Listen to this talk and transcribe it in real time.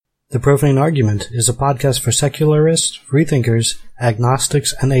The Profane Argument is a podcast for secularists, freethinkers,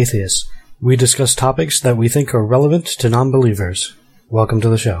 agnostics, and atheists. We discuss topics that we think are relevant to non-believers. Welcome to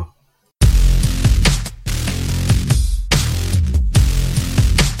the show.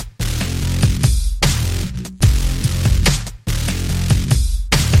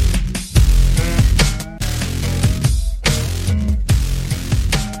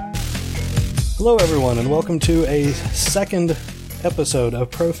 Hello everyone, and welcome to a second episode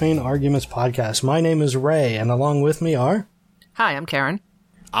of Profane Arguments Podcast. My name is Ray, and along with me are... Hi, I'm Karen.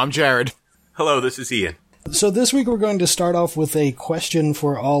 I'm Jared. Hello, this is Ian. So this week we're going to start off with a question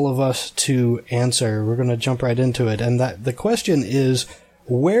for all of us to answer. We're going to jump right into it, and the question is,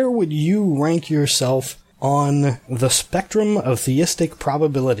 where would you rank yourself on the spectrum of theistic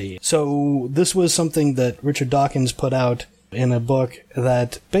probability? So this was something that Richard Dawkins put out in a book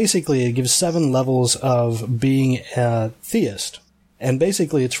that basically it gives 7 levels of being a theist. And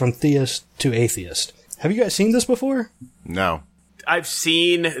basically it's from theist to atheist. Have you guys seen this before? No. I've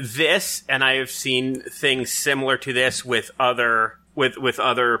seen this, and I have seen things similar to this with other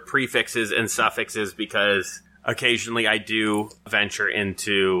prefixes and suffixes, because occasionally I do venture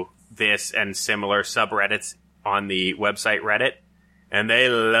into this and similar subreddits on the website Reddit. And they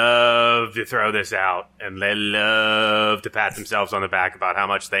love to throw this out, and they love to pat themselves on the back about how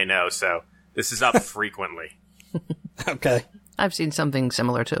much they know, so this is up frequently. Okay. I've seen something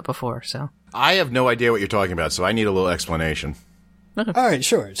similar to it before, so. I have no idea what you're talking about, so I need a little explanation. All right,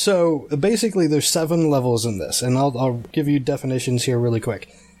 sure. So basically there's 7 levels in this, and I'll give you definitions here really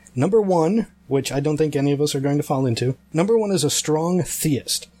quick. Number 1, which I don't think any of us are going to fall into. Number 1 is a strong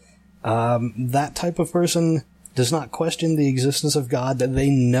theist. That type of person does not question the existence of God, that they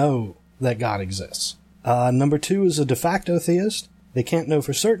know that God exists. Number 2 is a de facto theist. They can't know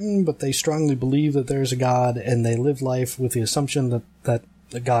for certain, but they strongly believe that there is a God, and they live life with the assumption that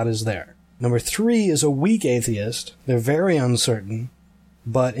God is there. Number 3 is a weak atheist. They're very uncertain,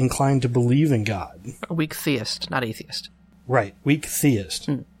 but inclined to believe in God. A weak theist, not atheist. Right, weak theist.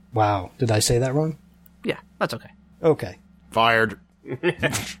 Wow, did I say that wrong? Yeah, that's okay. Okay. Fired.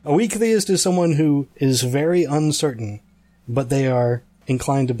 A weak theist is someone who is very uncertain, but they are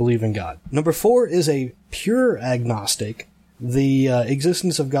inclined to believe in God. Number 4 is a pure agnostic. The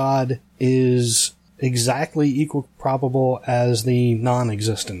existence of God is exactly equal probable as the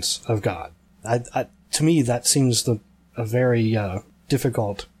non-existence of God. To me, that seems a very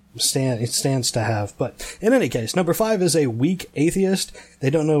difficult stance to have. But in any case, number 5 is a weak atheist. They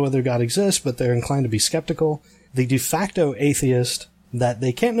don't know whether God exists, but they're inclined to be skeptical. The de facto atheist, that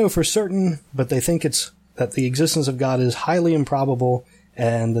they can't know for certain, but they think that the existence of God is highly improbable,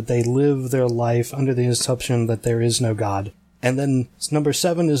 and that they live their life under the assumption that there is no God. And then number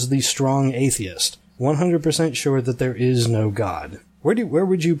 7 is the strong atheist, 100% sure that there is no God. Where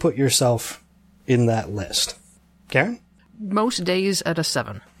would you put yourself in that list? Karen? Most days at a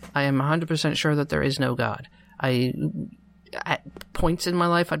 7. I am 100% sure that there is no God. At points in my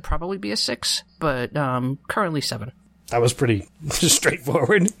life, I'd probably be a 6, but currently 7. That was pretty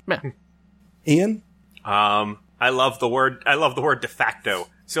straightforward. Yeah. Ian? I love the word de facto,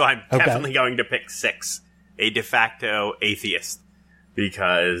 so I'm definitely going to pick 6. A de facto atheist,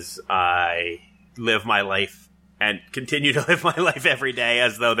 because I live my life and continue to live my life every day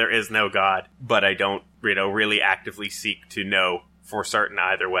as though there is no God, but I don't, really actively seek to know for certain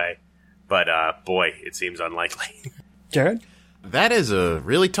either way. But, boy, it seems unlikely. Jared? That is a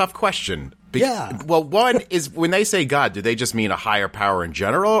really tough question. Yeah. Well, one is, when they say God, do they just mean a higher power in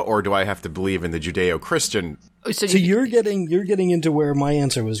general, or do I have to believe in the Judeo-Christian? So you're getting into where my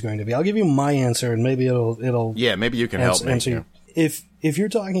answer was going to be. I'll give you my answer, and maybe it'll. Yeah, maybe you can help me. Answer. Yeah. If you're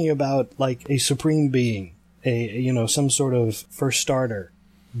talking about like a supreme being, some sort of first starter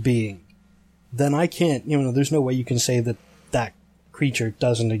being, then I can't. There's no way you can say that creature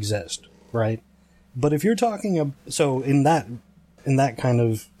doesn't exist, right? But if you're talking so in that kind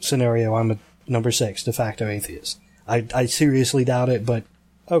of scenario, I'm a number 6 de facto atheist. I seriously doubt it, but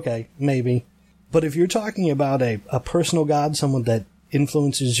okay, maybe. But if you're talking about a personal God, someone that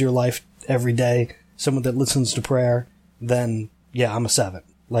influences your life every day, someone that listens to prayer, then yeah, I'm a 7.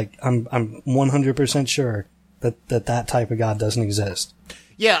 Like I'm 100% sure that type of God doesn't exist.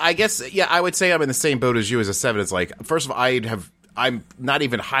 Yeah, I guess. Yeah, I would say I'm in the same boat as you as a 7. It's like, first of all, I'm not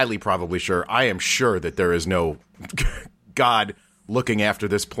even highly probably sure. I am sure that there is no God looking after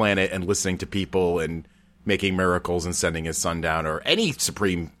this planet and listening to people and making miracles and sending his son down, or any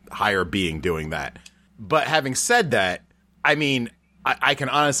supreme higher being doing that. But having said that, I mean, I can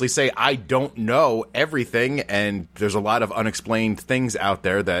honestly say I don't know everything, and there's a lot of unexplained things out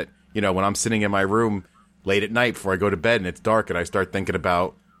there that, when I'm sitting in my room late at night before I go to bed and it's dark and I start thinking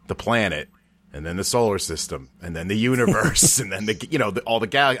about the planet, and then the solar system, and then the universe, and then all the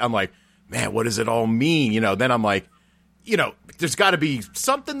galaxies. I'm like, man, what does it all mean? Then I'm like, there's got to be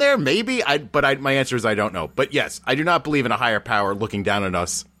something there, maybe. My answer is I don't know. But yes, I do not believe in a higher power looking down on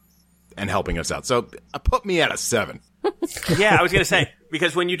us and helping us out. So put me at a 7. Yeah, I was going to say,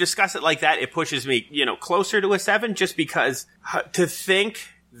 because when you discuss it like that, it pushes me, closer to a 7, just because to think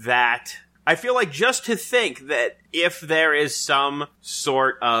that, I feel like just to think that if there is some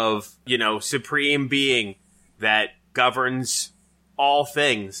sort of, supreme being that governs all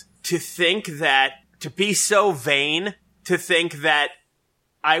things, to think that, to be so vain, to think that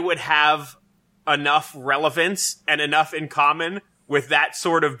I would have enough relevance and enough in common with that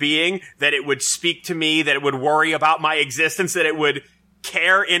sort of being, that it would speak to me, that it would worry about my existence, that it would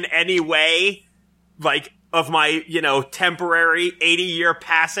care in any way, like, of my, temporary 80-year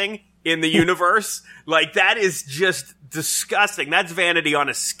passing in the universe. Like, that is just disgusting. That's vanity on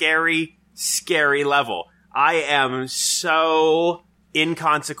a scary, scary level. I am so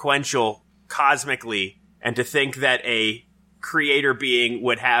inconsequential cosmically, and to think that a creator being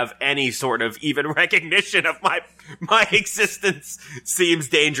would have any sort of even recognition of my existence seems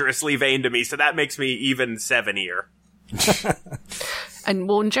dangerously vain to me. So that makes me even 7-ier.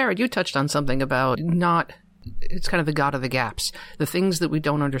 And Jared, you touched on something about it's kind of the God of the gaps. The things that we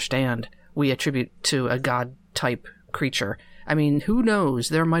don't understand, we attribute to a God type creature. I mean, who knows?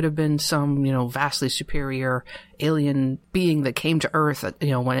 There might have been some, vastly superior alien being that came to Earth,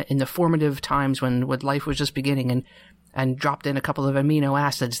 when in the formative times when life was just beginning and dropped in a couple of amino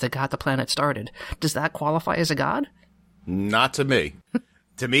acids that got the planet started. Does that qualify as a god? Not to me.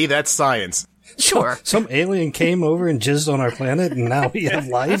 To me, that's science. Sure. Some alien came over and jizzed on our planet, and now we have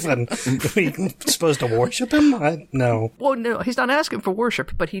life, and we're supposed to worship him? No. Well, no, he's not asking for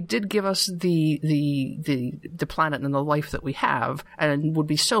worship, but he did give us the planet and the life that we have, and would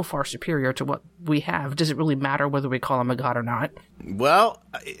be so far superior to what we have. Does it really matter whether we call him a god or not? Well,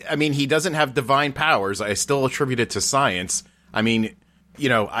 I mean, he doesn't have divine powers. I still attribute it to science. I mean,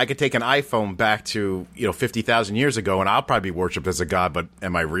 I could take an iPhone back to, 50,000 years ago, and I'll probably be worshipped as a god, but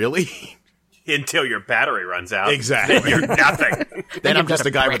am I really? Until your battery runs out. Exactly. Then you're nothing. Then I'm just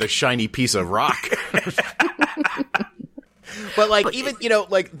a guy with a shiny piece of rock. But even,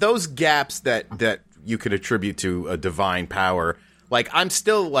 those gaps that you could attribute to a divine power, I'm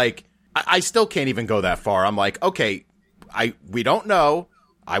still I still can't even go that far. I'm like, okay, we don't know.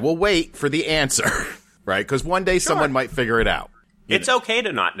 I will wait for the answer, right? Because one day someone might figure it out. It's okay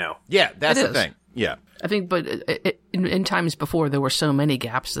to not know. Yeah, that's the thing. Yeah. I think, but in times before, there were so many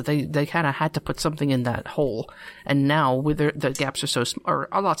gaps that they kind of had to put something in that hole. And now, with the gaps are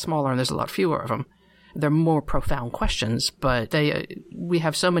a lot smaller and there's a lot fewer of them. They're more profound questions, but we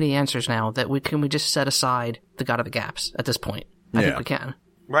have so many answers now that we just set aside the God of the gaps at this point. I think we can.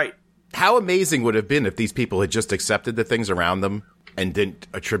 Right. How amazing would it have been if these people had just accepted the things around them and didn't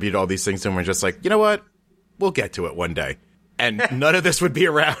attribute all these things to them and just like, you know what? We'll get to it one day. And none of this would be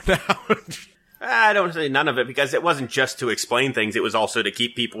around now. I don't say none of it, because it wasn't just to explain things. It was also to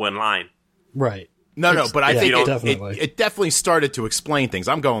keep people in line. Right. No, but I think definitely. It definitely started to explain things.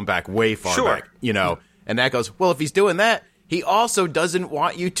 I'm going back way far back, and that goes, well, if he's doing that, he also doesn't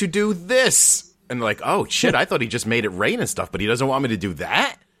want you to do this. And like, oh, shit, I thought he just made it rain and stuff, but he doesn't want me to do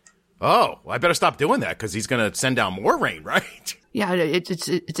that? Oh, well, I better stop doing that because he's going to send down more rain, right? Yeah,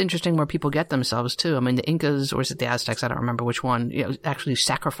 it's interesting where people get themselves, too. I mean, the Incas, or is it the Aztecs? I don't remember which one, actually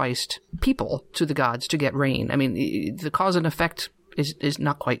sacrificed people to the gods to get rain. I mean, the cause and effect is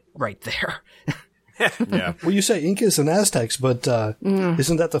not quite right there. Yeah. Well, you say Incas and Aztecs, but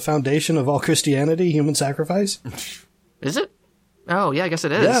isn't that the foundation of all Christianity, human sacrifice? Is it? Oh, yeah, I guess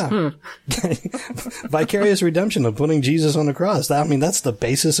it is. Yeah. Vicarious redemption of putting Jesus on the cross. That's the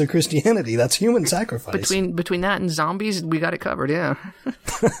basis of Christianity. That's human sacrifice. Between that and zombies, we got it covered, yeah.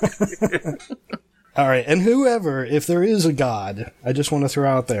 All right, and if there is a God, I just want to throw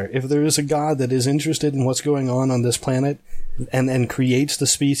out there, if there is a God that is interested in what's going on this planet and creates the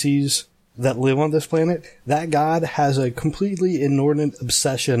species that live on this planet, that God has a completely inordinate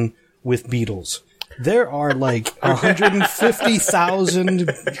obsession with beetles. There are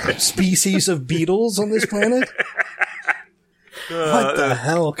 150,000 species of beetles on this planet. What the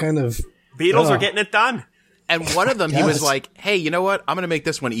hell kind of... Beetles are getting it done. And one of them, he was like, hey, you know what? I'm going to make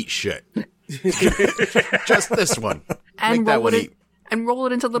this one eat shit. Just this one. And roll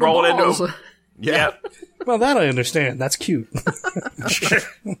it into little balls. Yeah. Well, that I understand. That's cute.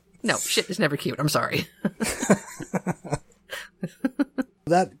 No, shit is never cute. I'm sorry.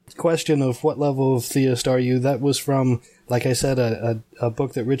 That question of what level of theist are you, that was from, like I said, a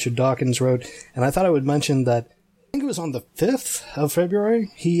book that Richard Dawkins wrote. And I thought I would mention that, I think it was on the 5th of February.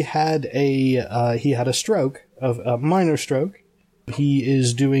 He had a stroke, a minor stroke. He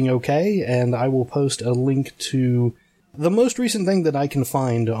is doing okay, and I will post a link to the most recent thing that I can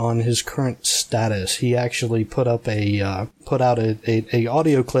find on his current status. He actually put out a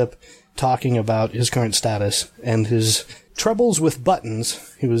audio clip talking about his current status and his troubles with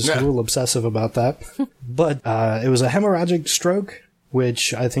buttons. He was a little obsessive about that. But it was a hemorrhagic stroke,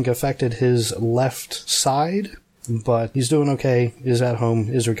 which I think affected his left side. But he's doing okay, is at home,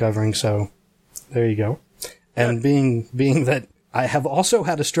 is recovering, so there you go. And being that I have also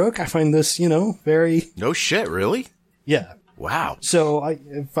had a stroke, I find this, very... No shit, really? Yeah. Wow. So I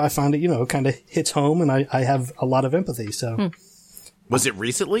find it, kind of hits home, and I have a lot of empathy, so... Was it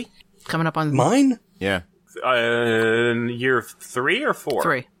recently? Coming up on... Mine? Yeah. Year 3 or 4?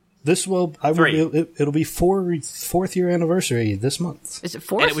 3. This will... It'll be fourth year anniversary this month. Is it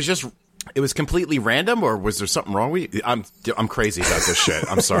 4th? And it was completely random, or was there something wrong with you? I'm crazy about this shit.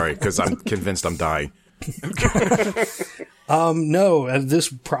 I'm sorry, because I'm convinced I'm dying. No, this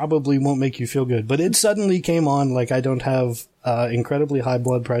probably won't make you feel good, but it suddenly came on. Like, I don't have incredibly high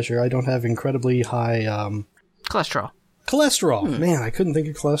blood pressure. I don't have incredibly high cholesterol. Man, I couldn't think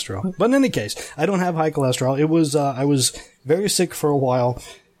of cholesterol. But in any case, I don't have high cholesterol. It was I was very sick for a while.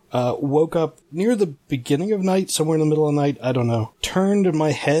 Woke up near the beginning of night, somewhere in the middle of the night, I don't know. Turned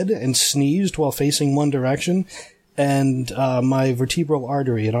my head and sneezed while facing one direction. And my vertebral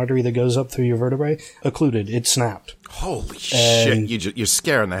artery, an artery that goes up through your vertebrae, occluded. It snapped. Holy shit! You're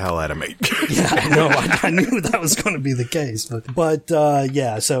scaring the hell out of me. Yeah, I know. I knew that was going to be the case, but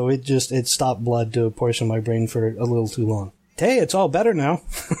yeah. So it stopped blood to a portion of my brain for a little too long. Hey, it's all better now.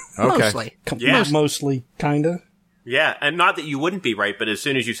 Okay. Mostly, kinda. Yeah, and not that you wouldn't be right, but as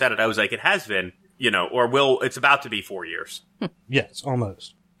soon as you said it, I was like, it has been, it's about to be 4 years. Yes,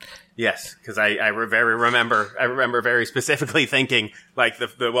 almost. Yes, because I remember very specifically thinking, like,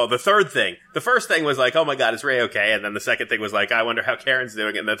 the third thing. The first thing was like, oh my god, is Ray okay? And then the second thing was like, I wonder how Karen's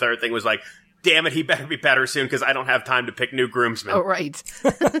doing. And the third thing was like, damn it, he better be better soon because I don't have time to pick new groomsmen. Oh, right.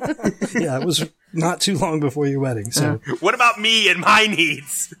 Yeah, it was not too long before your wedding, so. What about me and my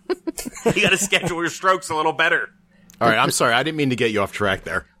needs? You gotta schedule your strokes a little better. All right, I'm sorry. I didn't mean to get you off track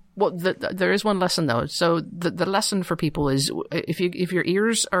there. Well, there is one lesson, though. So the lesson for people is if your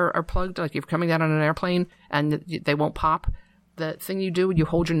ears are plugged, like you're coming down on an airplane and they won't pop, the thing you do, you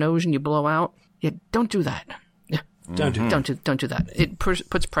hold your nose and you blow out. Yeah, don't do that. Don't do that. It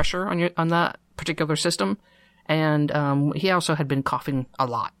puts pressure on that particular system. And he also had been coughing a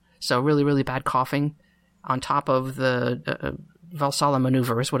lot. So really, really bad coughing on top of the Valhalla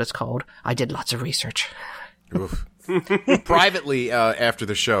maneuver is what it's called. I did lots of research. Oof. Privately, after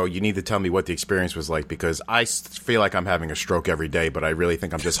the show, you need to tell me what the experience was like, because I feel like I'm having a stroke every day, but I really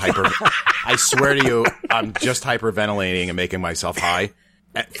think I'm just I swear to you, I'm just hyperventilating and making myself high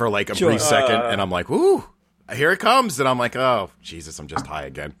for like a brief second, and I'm like, ooh, here it comes, and I'm like, oh, Jesus, I'm just high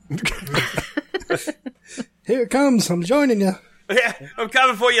again. Here it comes, I'm joining you. Yeah, I'm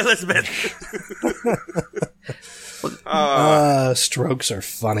coming for you, Elizabeth. Strokes are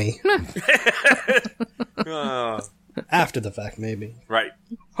funny. After the fact, maybe. Right.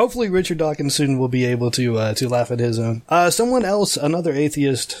 Hopefully Richard Dawkins soon will be able to laugh at his own. Someone else, another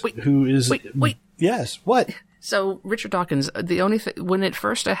atheist who is... Wait. Yes, what? So, Richard Dawkins, the only thing, when it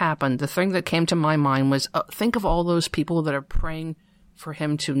first happened, the thing that came to my mind was, think of all those people that are praying for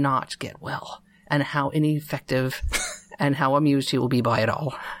him to not get well, and how ineffective and how amused he will be by it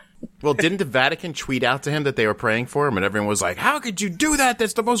all. Well, didn't the Vatican tweet out to him that they were praying for him, and everyone was like, how could you do that?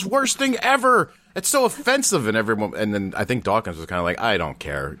 That's the most worst thing ever. It's so offensive. And then I think Dawkins was kind of like, I don't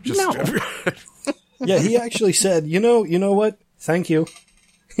care. No. Yeah, he actually said, you know what? Thank you.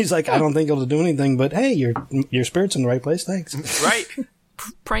 He's like, I don't think it'll do anything, but hey, your spirit's in the right place. Thanks. Right.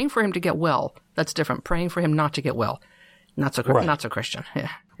 Praying for him to get well, that's different. Praying for him not to get well, not so Christian. Yeah.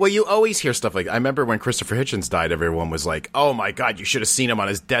 Well, you always hear stuff like, I remember when Christopher Hitchens died, everyone was like, oh my God, you should have seen him on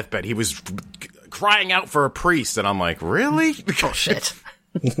his deathbed. He was crying out for a priest. And I'm like, really? Oh, shit.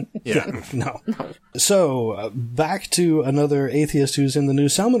 Yeah. No. So, back to another atheist who's in the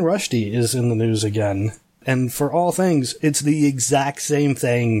news. Salman Rushdie is in the news again. And for all things, it's the exact same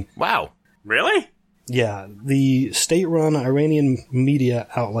thing. Wow. Really? Yeah. The state-run Iranian media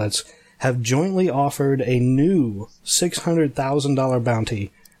outlets have jointly offered a new $600,000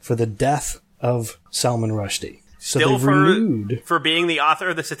 bounty for the death of Salman Rushdie. So Still renewed for being the author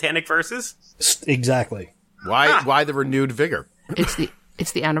of the Satanic Verses? Exactly. Why the renewed vigor?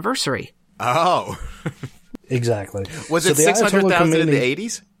 It's the anniversary. Oh. Exactly. Was it $600,000 in the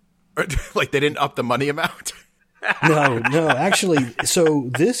 80s? Like they didn't up the money amount? No, actually, so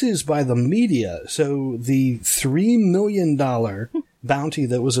this is by the media. So the $3 million bounty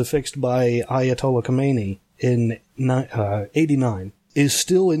that was affixed by Ayatollah Khomeini in 89 is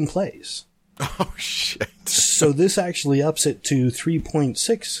still in place. Oh, shit. So this actually ups it to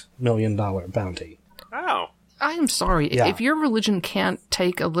 $3.6 million bounty. Oh. I am sorry. Yeah. If your religion can't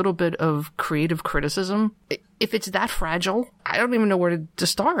take a little bit of creative criticism, if it's that fragile, I don't even know where to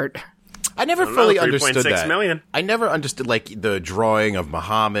start. I never fully understood 3.6 that. million. I never understood, like, the drawing of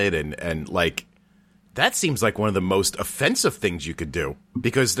Muhammad and like, that seems like one of the most offensive things you could do.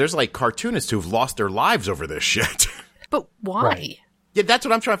 Because there's, like, cartoonists who've lost their lives over this shit. But why? Right. Yeah, that's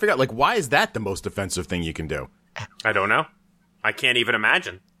what I'm trying to figure out. Like, why is that the most offensive thing you can do? I don't know. I can't even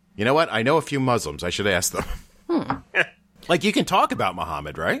imagine. You know what? I know a few Muslims. I should ask them. Like, you can talk about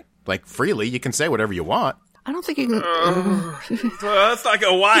Muhammad, right? Like, freely. You can say whatever you want. I don't think you can... Let's not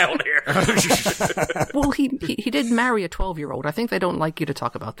go wild here. Well, he did marry a 12-year-old. I think they don't like you to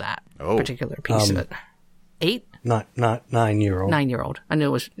talk about that particular piece of it. 8? Not 9-year-old. 9-year-old. I knew it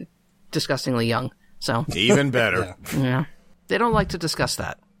was disgustingly young, so... Even better. Yeah. They don't like to discuss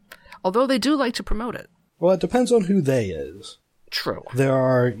that. Although they do like to promote it. Well, it depends on who they is. True. There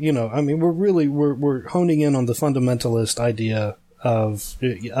are, I mean, we're honing in on the fundamentalist idea of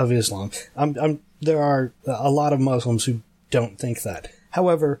Islam. There are a lot of Muslims who don't think that.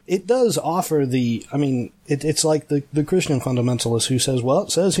 However, it does offer it's like the Christian fundamentalist who says, well,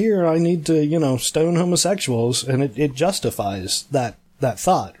 it says here I need to, stone homosexuals, and it justifies that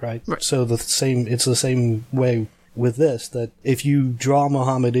thought, right? So it's the same way with this, that if you draw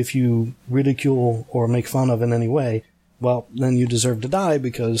Muhammad, if you ridicule or make fun of in any way, well, then you deserve to die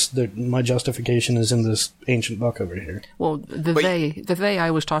because my justification is in this ancient book over here. Well, the they I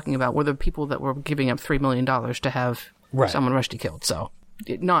was talking about were the people that were giving up $3 million to have someone Rushdie killed. So,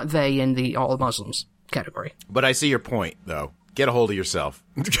 not they in the all Muslims category. But I see your point, though. Get a hold of yourself.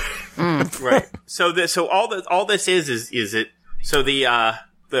 Right. So all this is it? So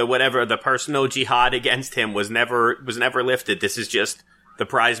the personal jihad against him was never lifted. This is just the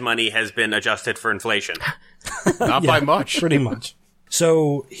prize money has been adjusted for inflation. Not by much. Pretty much.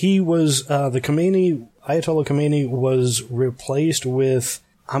 So he was, Ayatollah Khomeini was replaced with,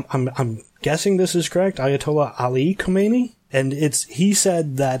 I'm guessing this is correct, Ayatollah Ali Khomeini? And he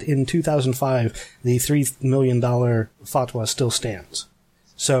said that in 2005, the $3 million fatwa still stands.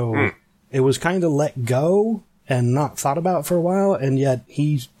 So it was kind of let go and not thought about for a while, and yet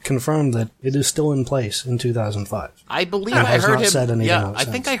he confirmed that it is still in place in 2005. I believe I heard him. Said anything else I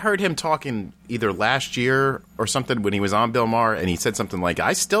think I heard him talking either last year or something when he was on Bill Maher, and he said something like,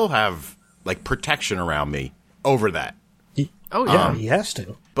 "I still have like protection around me over that." He has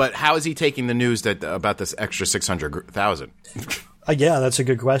to. But how is he taking the news about this extra 600,000? Yeah, that's a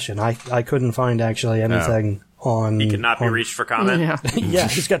good question. I couldn't find actually anything on. He could not be reached for comment. Yeah. Yeah,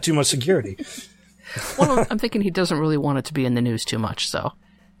 he's got too much security. Well, I'm thinking he doesn't really want it to be in the news too much, so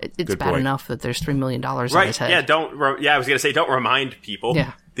it's bad enough that there's $3 million in his head. Yeah, I was going to say, don't remind people.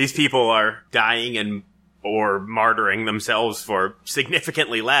 Yeah. These people are dying or martyring themselves for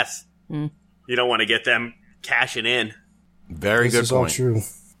significantly less. You don't want to get them cashing in. Very good point. This is all true.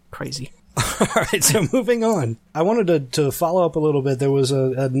 Crazy. All right, so moving on. I wanted to follow up a little bit. There was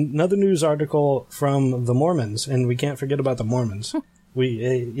another news article from the Mormons, and we can't forget about the Mormons.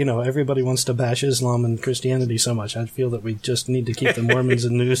 Everybody wants to bash Islam and Christianity so much. I feel that we just need to keep the Mormons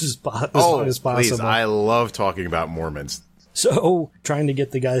in news as long as possible. Please, I love talking about Mormons. So, trying to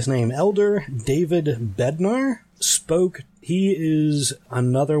get the guy's name. Elder David Bednar spoke. He is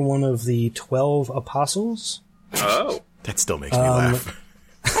another one of the 12 apostles. Oh. That still makes me laugh.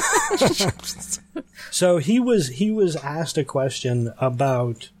 So he was asked a question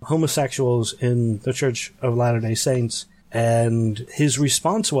about homosexuals in the Church of Latter-day Saints, and his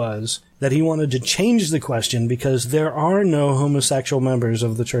response was that he wanted to change the question because there are no homosexual members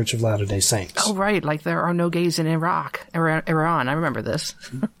of the Church of Latter-day Saints. Oh, right. Like there are no gays in Iran. I remember this.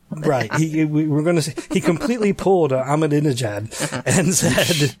 Right. He completely pulled Ahmadinejad and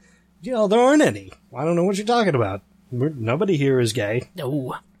said, there aren't any. I don't know what you're talking about. Nobody here is gay.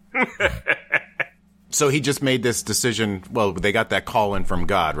 No. So he just made this decision. Well, they got that call in from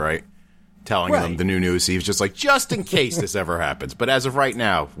God, right? Telling them the new news. He was just like, just in case this ever happens. But as of right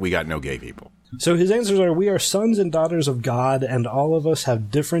now, we got no gay people. So his answers are, we are sons and daughters of God, and all of us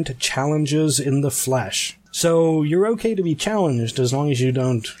have different challenges in the flesh. So you're okay to be challenged as long as you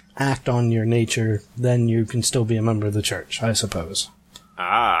don't act on your nature, then you can still be a member of the church, I suppose.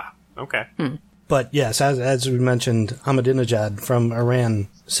 Ah, okay. But yes, as we mentioned, Ahmadinejad from Iran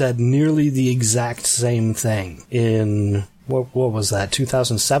said nearly the exact same thing in, what was that,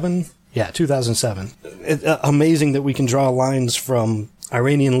 2007? Yeah, 2007. Amazing that we can draw lines from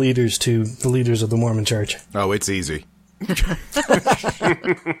Iranian leaders to the leaders of the Mormon Church. Oh, it's easy.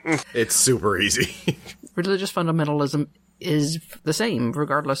 It's super easy. Religious fundamentalism is the same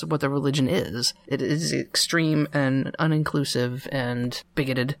regardless of what the religion is. It is extreme and uninclusive and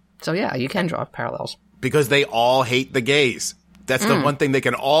bigoted. So yeah, you can draw parallels. Because they all hate the gays. That's the one thing they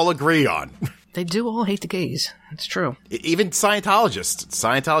can all agree on. They do all hate the gays. It's true. Even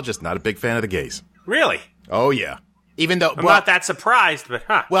Scientologists, not a big fan of the gays. Really? Oh, yeah. Even though... I'm not that surprised, but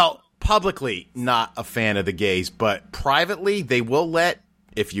Well, publicly, not a fan of the gays, but privately, they will let,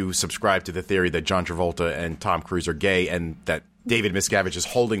 if you subscribe to the theory that John Travolta and Tom Cruise are gay and that David Miscavige is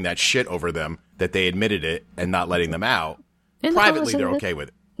holding that shit over them, that they admitted it and not letting them out, privately, they're okay with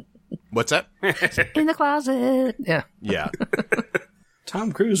it. What's that? In the closet. Yeah. Yeah.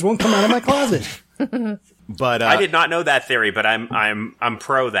 Tom Cruise won't come out of my closet. But I did not know that theory, but I'm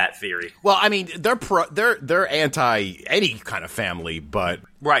pro that theory. Well, I mean, they're anti any kind of family, but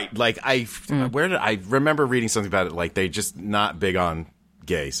right. Like I remember reading something about it. Like they're just not big on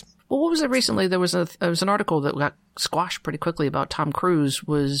gays. Well, what was it recently? There was an article that got squashed pretty quickly about Tom Cruise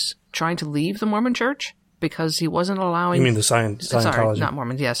was trying to leave the Mormon Church because he wasn't allowing... You mean the Scientology? Sorry, not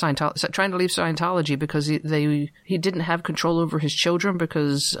Mormons. Yeah, Scientology. Trying to leave Scientology because he didn't have control over his children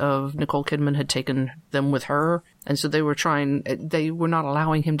because of Nicole Kidman had taken them with her. And so they were not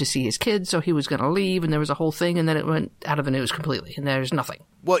allowing him to see his kids, so he was going to leave, and there was a whole thing, and then it went out of the news completely, and there's nothing.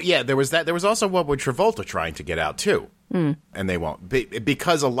 Well, yeah, there was that. There was also one with Travolta trying to get out, too. And they won't.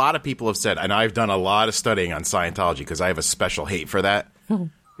 Because a lot of people have said, and I've done a lot of studying on Scientology because I have a special hate for that,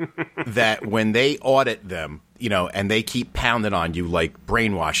 that when they audit them, and they keep pounding on you like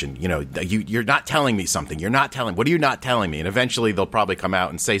brainwashing, you're not telling me something. What are you not telling me? And eventually they'll probably come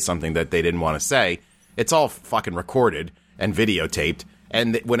out and say something that they didn't want to say. It's all fucking recorded and videotaped.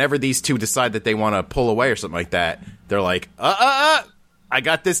 And whenever these two decide that they want to pull away or something like that, they're like, I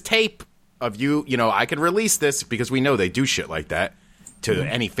got this tape of you, I can release this, because we know they do shit like that to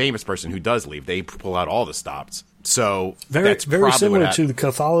any famous person who does leave. They pull out all the stops. So it's very similar to the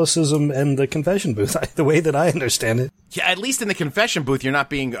Catholicism and the confession booth, the way that I understand it. Yeah, at least in the confession booth, you're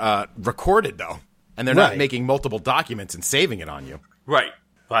not being recorded, though. And they're not making multiple documents and saving it on you. Right.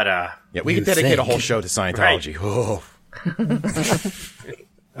 But, yeah, we could dedicate a whole show to Scientology. Right. Oh.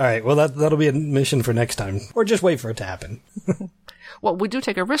 All right, well, that'll be a mission for next time. Or just wait for it to happen. Well, we do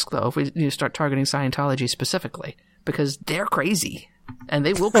take a risk, though, if you start targeting Scientology specifically, because they're crazy, and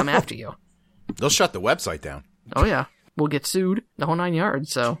they will come after you. They'll shut the website down. Oh, yeah. We'll get sued, the whole 9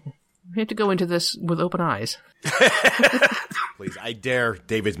 yards, so we have to go into this with open eyes. Please, I dare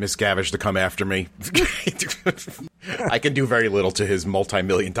David Miscavige to come after me. I can do very little to his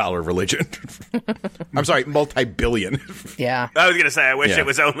multi-million-dollar religion. I'm sorry, multi-billion. Yeah. I was going to say, I wish it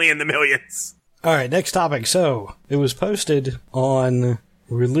was only in the millions. All right, next topic. So, it was posted on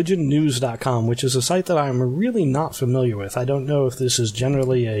religionnews.com, which is a site that I'm really not familiar with. I don't know if this is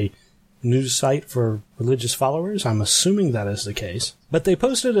generally a news site for religious followers. I'm assuming that is the case. But they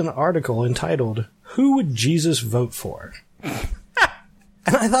posted an article entitled, "Who Would Jesus Vote For?"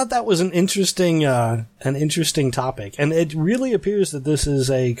 And I thought that was an interesting topic. And it really appears that this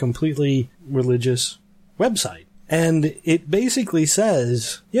is a completely religious website. And it basically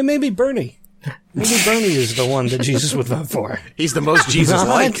says, yeah, maybe Bernie. Maybe Bernie is the one that Jesus would vote for. He's the most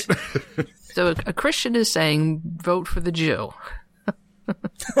Jesus-like. So a Christian is saying, vote for the Jew.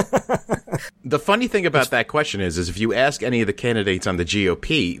 The funny thing about that question is if you ask any of the candidates on the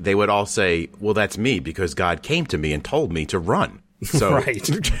GOP, they would all say, well, that's me because God came to me and told me to run. So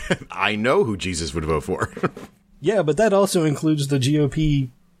right. I know who Jesus would vote for. Yeah, but that also includes the GOP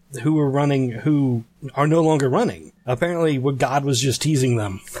who are no longer running. Apparently, God was just teasing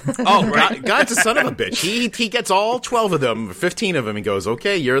them. Oh, God's a son of a bitch. He gets all 12 of them, 15 of them, and goes,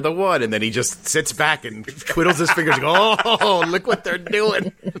 okay, you're the one. And then he just sits back and twiddles his fingers and goes, oh, look what they're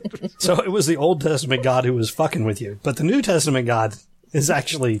doing. So it was the Old Testament God who was fucking with you. But the New Testament God is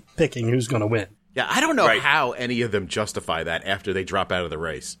actually picking who's going to win. Yeah, I don't know how any of them justify that after they drop out of the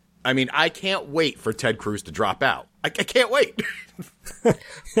race. I mean, I can't wait for Ted Cruz to drop out. I can't wait.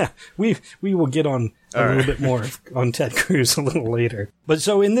 Yeah, we will get on a little bit more on Ted Cruz a little later. But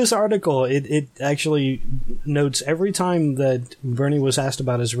so in this article, it actually notes every time that Bernie was asked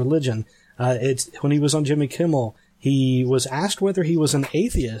about his religion, when he was on Jimmy Kimmel, he was asked whether he was an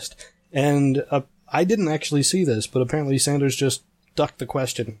atheist. And I didn't actually see this, but apparently Sanders just ducked the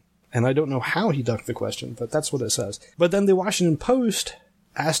question. And I don't know how he ducked the question, but that's what it says. But then the Washington Post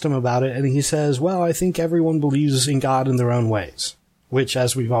asked him about it, and he says, well, I think everyone believes in God in their own ways, which,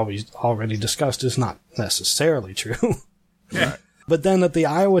 as we've already discussed, is not necessarily true. Yeah. But then at the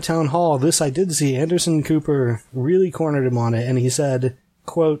Iowa town hall, this I did see, Anderson Cooper really cornered him on it, and he said,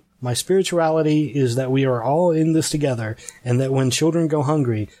 quote, "My spirituality is that we are all in this together, and that when children go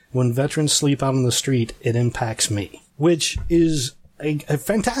hungry, when veterans sleep out on the street, it impacts me." Which is a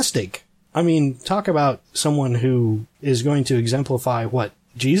fantastic. I mean, talk about someone who is going to exemplify what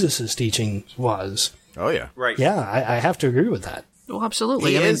Jesus' teaching was. Oh, yeah. Right. Yeah, I have to agree with that. Well,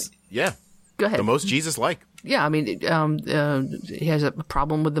 absolutely. He is, yeah. Go ahead. The most Jesus-like. Yeah, I mean, he has a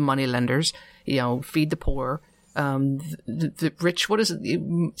problem with the money lenders. Feed the poor. The rich. What is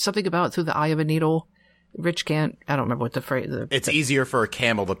it? Something about through the eye of a needle. Rich can't. I don't remember what the phrase. It's easier for a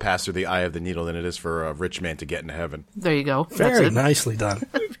camel to pass through the eye of the needle than it is for a rich man to get into heaven. There you go. Very nicely done.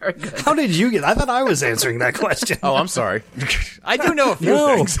 Very good. How did you get? I thought I was answering that question. Oh, I'm sorry. I do know a few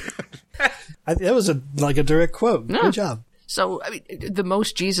things. That was a direct quote. Yeah. Good job. So, I mean, the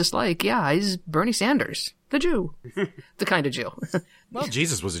most Jesus-like, is Bernie Sanders, the Jew, the kind of Jew. Well,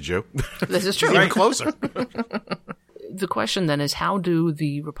 Jesus was a Jew. This is true. Even closer. The question then is, how do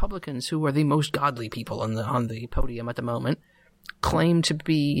the Republicans, who are the most godly people on the podium at the moment, claim to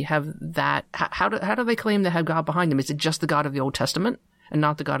have that? How do they claim to have God behind them? Is it just the God of the Old Testament and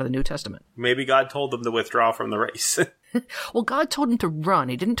not the God of the New Testament? Maybe God told them to withdraw from the race. Well, God told them to run.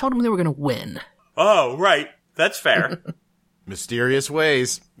 He didn't tell them they were going to win. Oh, right. That's fair. Mysterious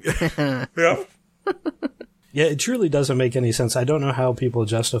ways. Yeah. Yeah, it truly doesn't make any sense. I don't know how people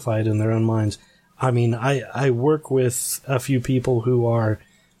justify it in their own minds. I mean, I work with a few people who are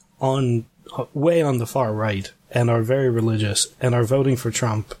way on the far right and are very religious and are voting for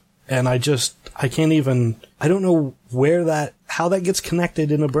Trump. And I don't know how that gets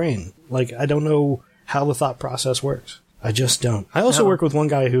connected in a brain. Like, I don't know how the thought process works. I just don't. I also work with one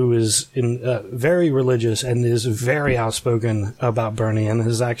guy who is very religious and is very outspoken about Bernie and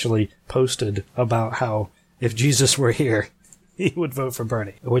has actually posted about how if Jesus were here, he would vote for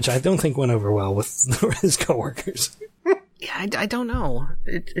Bernie, which I don't think went over well with his coworkers. Yeah, I don't know.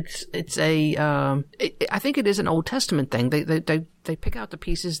 I think it is an Old Testament thing. They pick out the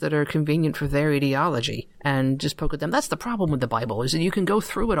pieces that are convenient for their ideology and just poke at them. That's the problem with the Bible, is that you can go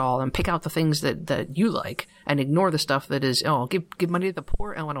through it all and pick out the things that you like and ignore the stuff that is, give money to the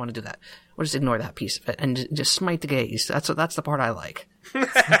poor. Oh, I don't want to do that. We'll just ignore that piece of it and just smite the gays. That's the part I like.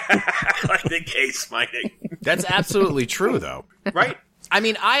 I like the gay smiting. That's absolutely true, though. Right? I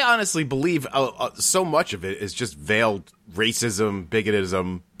mean, I honestly believe so much of it is just veiled racism,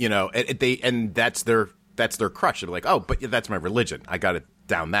 bigotism, and that's their crutch. They're like, oh, but that's my religion. I got it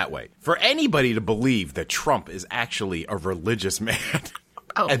down that way. For anybody to believe that Trump is actually a religious man.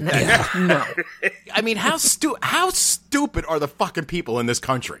 Oh, no. I mean, how stupid are the fucking people in this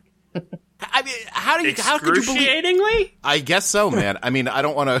country? I mean, how could you believe? Excruciatingly? I guess so, man. I mean, I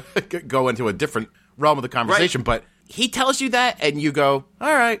don't want to go into a different realm of the conversation, but he tells you that, and you go,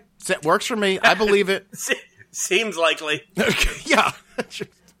 all right, it works for me. I believe it. Seems likely. Yeah.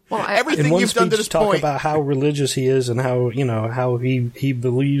 Well, everything you've done to this talk point. About how religious he is and how he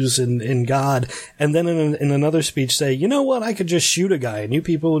believes in God, and then in another speech say, you know what, I could just shoot a guy and you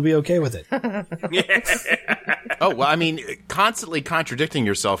people would be okay with it. Oh, well, I mean, constantly contradicting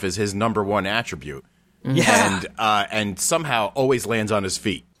yourself is his number one attribute. Yeah. And somehow always lands on his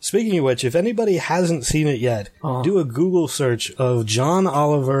feet. Speaking of which, if anybody hasn't seen it yet, do a Google search of John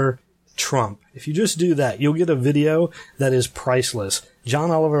Oliver Trump. If you just do that, you'll get a video that is priceless. John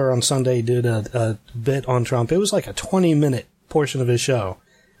Oliver on Sunday did a bit on Trump. It was like a 20-minute portion of his show.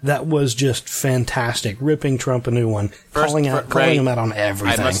 That was just fantastic, ripping Trump a new one, calling him out on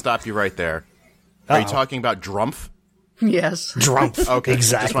everything. I must stop you right there. Are you talking about Drumpf? Yes. Drumpf. Okay,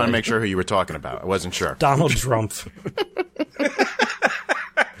 exactly. Just want to make sure who you were talking about. I wasn't sure. Donald Drumpf.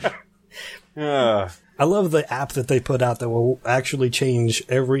 I love the app that they put out that will actually change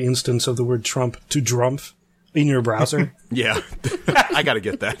every instance of the word Trump to Drumpf in your browser. Yeah. I got to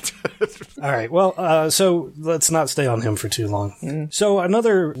get that. All right. Well, so let's not stay on him for too long. So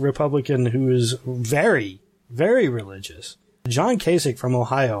another Republican who is very, very religious, John Kasich from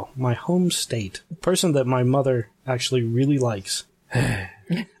Ohio, my home state, a person that my mother actually really likes. I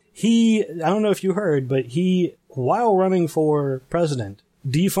don't know if you heard, but he, while running for president,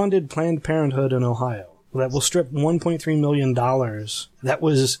 defunded Planned Parenthood in Ohio that will strip $1.3 million that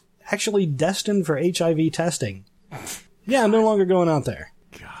was actually destined for HIV testing. Yeah, no longer going out there.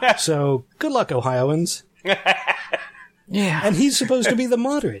 God. So, good luck, Ohioans. Yeah. And he's supposed to be the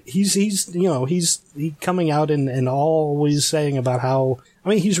moderate. He's coming out and always saying about how, I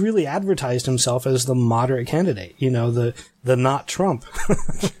mean, he's really advertised himself as the moderate candidate, the not Trump.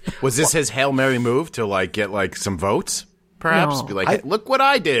 Was this his Hail Mary move to get some votes? Perhaps No. be like, hey, look what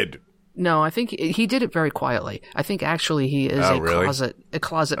I did. No, I think he did it very quietly. I think actually he is a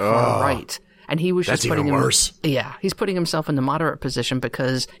closet far right. And he was just putting worse. Yeah, he's putting himself in the moderate position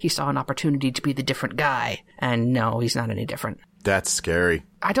because he saw an opportunity to be the different guy. And no, he's not any different. That's scary.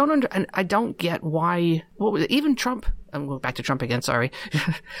 I don't get why. Even Trump. I'm going back to Trump again. Sorry.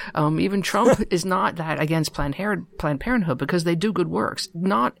 Even Trump is not that against Planned Parenthood because they do good works.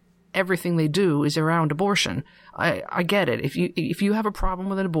 Not everything they do is around abortion. I get it. If you have a problem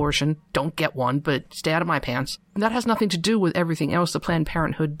with an abortion, don't get one. But stay out of my pants. And that has nothing to do with everything else that Planned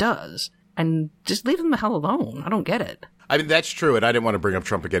Parenthood does. And just leave them the hell alone. I don't get it. I mean, that's true, and I didn't want to bring up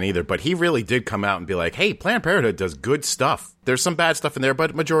Trump again either, but he really did come out and be like, hey, Planned Parenthood does good stuff. There's some bad stuff in there,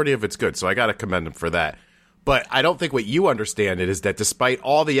 but majority of it's good, so I got to commend him for that. But I don't think what you understand is that despite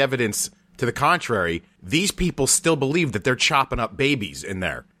all the evidence to the contrary, these people still believe that they're chopping up babies in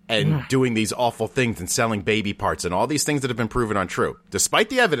there and doing these awful things and selling baby parts and all these things that have been proven untrue. Despite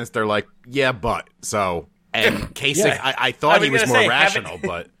the evidence, they're like, yeah, but. So, and Kasich, I thought he was more rational,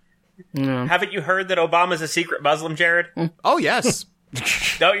 but... Haven't you heard that Obama's a secret Muslim, Jared? Oh, yes.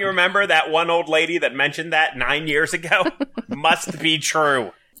 Don't you remember that one old lady that mentioned that 9 years ago? Must be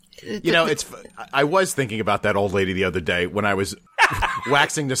true. You know, I was thinking about that old lady the other day when I was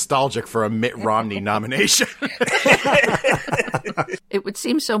waxing nostalgic for a Mitt Romney nomination. It would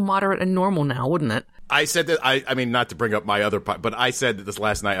seem so moderate and normal now, wouldn't it? I said that, I mean, not to bring up my other part, but I said that this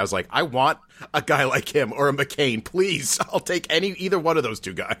last night. I was like, I want a guy like him or a McCain, please. I'll take either one of those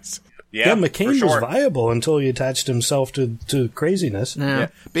two guys. Yeah, McCain was viable until he attached himself to craziness. Yeah.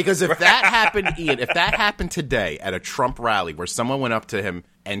 Because if that happened, Ian, if that happened today at a Trump rally where someone went up to him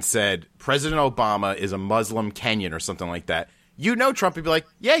and said, President Obama is a Muslim Kenyan or something like that, you know Trump would be like,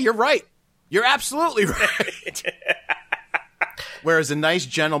 yeah, you're right. You're absolutely right. Whereas a nice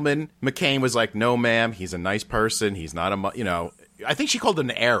gentleman, McCain was like, no, ma'am, he's a nice person. He's not I think she called him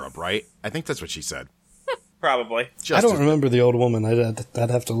an Arab, right? I think that's what she said. Probably. I don't remember the old woman. I'd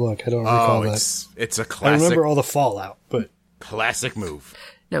have to look. I don't recall that. It's a classic. I remember all the fallout, but classic move.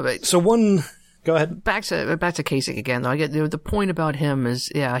 No, but go ahead. Back to Kasich again, though. I get the point about him is,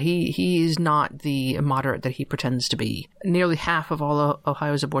 he is not the moderate that he pretends to be. Nearly half of all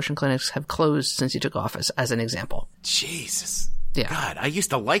Ohio's abortion clinics have closed since he took office, as an example. Jesus. Yeah. God, I used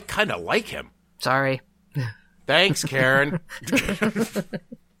to kind of like him. Sorry. Thanks, Karen.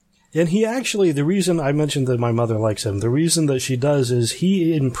 And he actually, the reason I mentioned that my mother likes him, the reason that she does is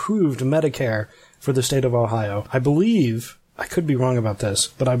he improved Medicare for the state of Ohio. I believe, I could be wrong about this,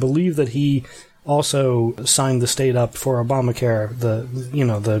 but I believe that he also signed the state up for Obamacare,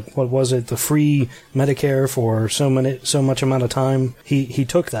 what was it, the free Medicare for so much amount of time. He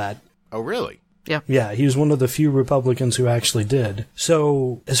took that. Oh, really? Yeah. Yeah, he was one of the few Republicans who actually did.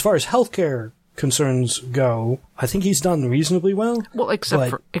 So, as far as healthcare concerns go, I think he's done reasonably well. Well,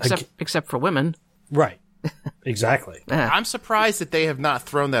 except for women. Right. Exactly. I'm surprised that they have not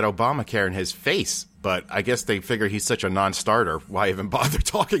thrown that Obamacare in his face, but I guess they figure he's such a non-starter. Why even bother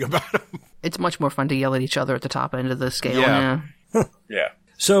talking about him? It's much more fun to yell at each other at the top end of the scale. Yeah. Yeah.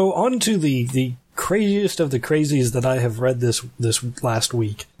 So on to the craziest of the crazies that I have read this last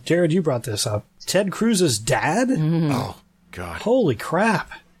week. Jared, you brought this up. Ted Cruz's dad? Oh, God. Holy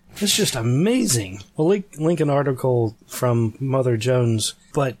crap. It's just amazing. We'll link an article from Mother Jones,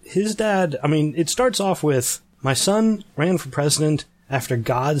 but his dad, I mean, it starts off with, my son ran for president after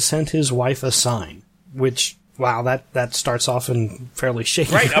God sent his wife a sign, which, wow, that starts off in fairly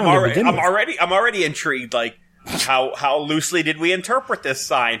shaky. Right, I'm already intrigued, like, how loosely did we interpret this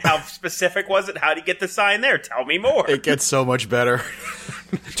sign? How specific was it? How did you get the sign there? Tell me more. It gets so much better.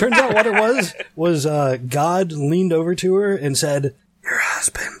 Turns out what it was God leaned over to her and said, your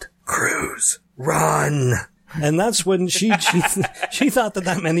husband, Cruz, run. And that's when she thought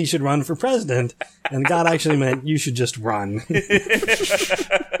that meant he should run for president. And God actually meant you should just run.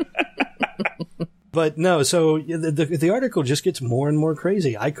 But no, so the article just gets more and more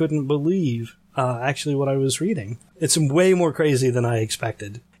crazy. I couldn't believe actually what I was reading. It's way more crazy than I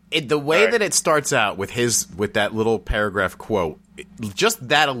expected. The way that it starts out with that little paragraph quote, just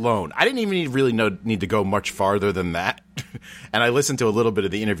that alone, I didn't even really need to go much farther than that. And I listened to a little bit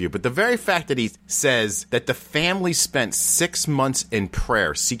of the interview, but the very fact that he says that the family spent 6 months in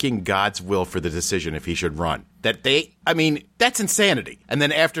prayer seeking God's will for the decision if he should run, that's insanity. And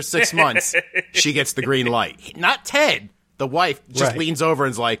then after 6 months, she gets the green light. Not Ted. The wife just leans over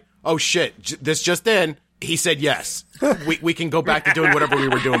and is like, oh shit, this just in. He said yes. We can go back to doing whatever we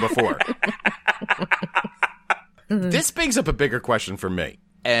were doing before. This brings up a bigger question for me,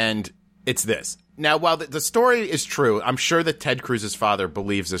 and it's this. Now, while the story is true, I'm sure that Ted Cruz's father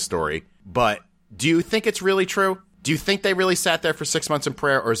believes this story, but do you think it's really true? Do you think they really sat there for 6 months in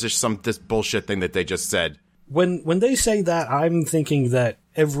prayer, or is this this bullshit thing that they just said? When they say that, I'm thinking that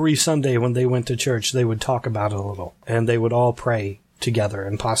every Sunday when they went to church, they would talk about it a little, and they would all pray together,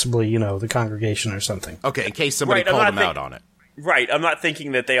 and possibly, the congregation or something. Okay, in case somebody called them out on it. Right, I'm not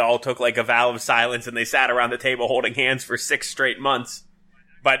thinking that they all took like a vow of silence and they sat around the table holding hands for 6 straight months.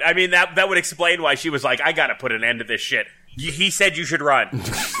 But, I mean, that would explain why she was like, I gotta put an end to this shit. He said you should run.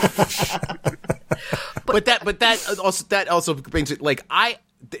 But that also brings it, like,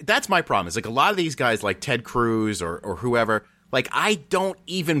 that's my problem. Is like a lot of these guys, like Ted Cruz or whoever, like, I don't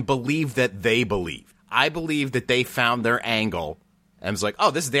even believe that they believe. I believe that they found their angle and was like,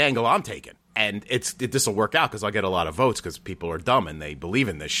 oh, this is the angle I'm taking. And this will work out because I'll get a lot of votes because people are dumb and they believe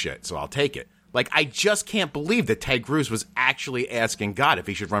in this shit, so I'll take it. Like, I just can't believe that Ted Cruz was actually asking God if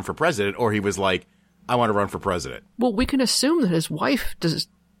he should run for president, or he was like, I want to run for president. Well, we can assume that his wife does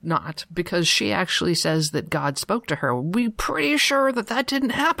not, because she actually says that God spoke to her. We're pretty sure that didn't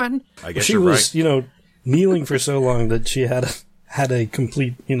happen. I guess she you're was, right. Kneeling for so long that she had a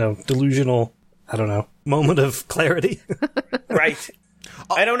complete, delusional, I don't know, moment of clarity. Right.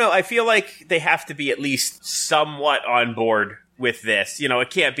 I don't know. I feel like they have to be at least somewhat on board with this. It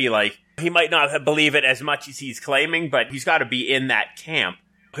can't be like, he might not believe it as much as he's claiming, but he's got to be in that camp.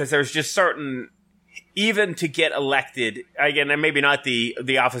 Because there's just certain, even to get elected, again, and maybe not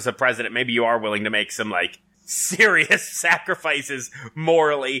the office of president, maybe you are willing to make some, like, serious sacrifices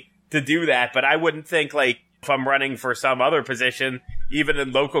morally to do that. But I wouldn't think, like, if I'm running for some other position, even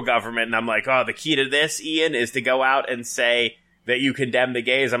in local government, and I'm like, oh, the key to this, Ian, is to go out and say that you condemn the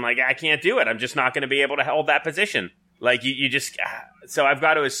gays. I'm like, I can't do it. I'm just not going to be able to hold that position. Like, you just... So I've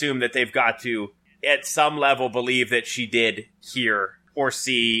got to assume that they've got to, at some level, believe that she did hear or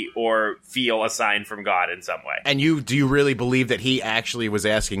see or feel a sign from God in some way. And do you really believe that he actually was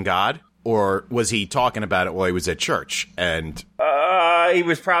asking God? Or was he talking about it while he was at church? And he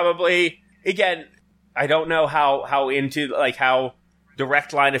was probably... Again, I don't know how into, like, how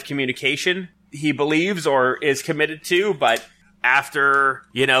direct line of communication he believes or is committed to, but... After,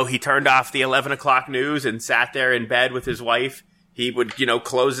 he turned off the 11 o'clock news and sat there in bed with his wife, he would,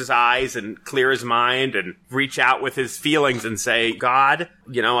 close his eyes and clear his mind and reach out with his feelings and say, God,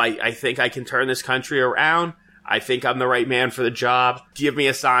 I think I can turn this country around. I think I'm the right man for the job. Give me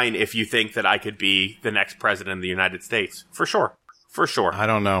a sign if you think that I could be the next president of the United States. For sure. For sure. I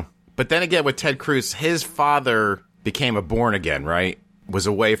don't know. But then again, with Ted Cruz, his father became a born again, right? Was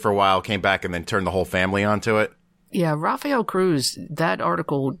away for a while, came back, and then turned the whole family onto it. Yeah, Rafael Cruz, that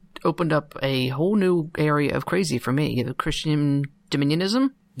article opened up a whole new area of crazy for me, the Christian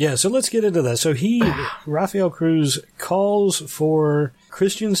dominionism. Yeah, so let's get into that. So Rafael Cruz, calls for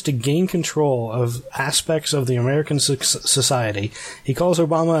Christians to gain control of aspects of the American society. He calls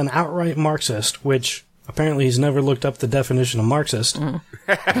Obama an outright Marxist, which apparently he's never looked up the definition of Marxist.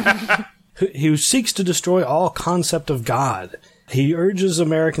 Who seeks to destroy all concept of God. He urges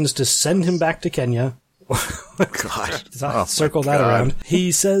Americans to send him back to Kenya. God. Circle that around.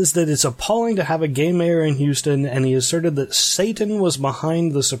 He says that it's appalling to have a gay mayor in Houston, and he asserted that Satan was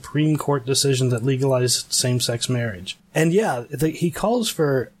behind the Supreme Court decision that legalized same-sex marriage. And yeah, he calls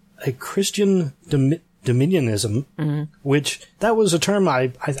for a Christian dominionism, which that was a term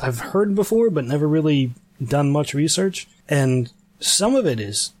I've heard before, but never really done much research. And some of it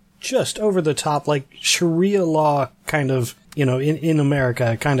is just over the top, like Sharia law kind of, in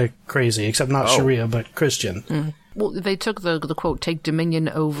America, kind of crazy, except not Sharia, but Christian. Mm. Well, they took the quote, take dominion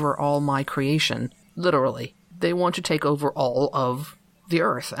over all my creation, literally. They want to take over all of the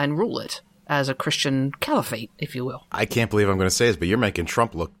earth and rule it as a Christian caliphate, if you will. I can't believe I'm going to say this, but you're making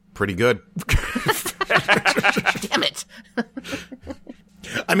Trump look pretty good. Damn it.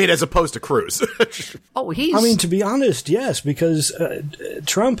 I mean, as opposed to Cruz. To be honest, yes, because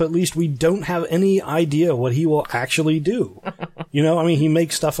Trump, at least we don't have any idea what he will actually do. He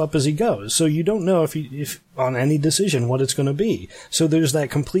makes stuff up as he goes. So you don't know if on any decision what it's going to be. So there's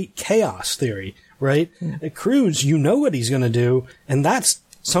that complete chaos theory, right? Cruz, you know what he's going to do, and that's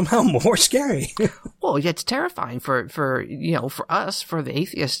somehow more scary. Well, yeah, it's terrifying for us, for the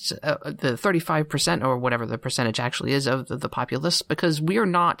atheists, the 35% or whatever the percentage actually is of the populace, because we are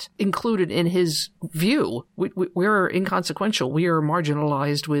not included in his view. We're inconsequential. We are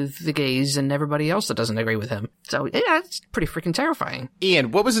marginalized with the gays and everybody else that doesn't agree with him. So, yeah, it's pretty freaking terrifying.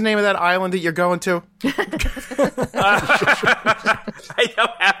 Ian, what was the name of that island that you're going to? I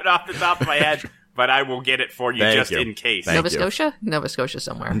don't have it off the top of my head. But I will get it for you in case. Nova Scotia? Nova Scotia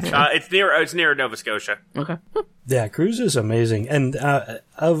somewhere. It's near Nova Scotia. Okay. Yeah, Cruz is amazing. And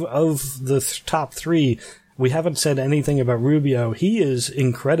of the top three, We haven't said anything about Rubio. He is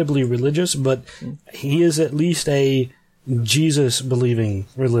incredibly religious, but he is at least a Jesus-believing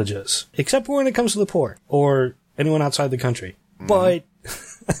religious. Except for when it comes to the poor, or anyone outside the country. But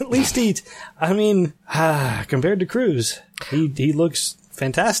at least compared to Cruz, he looks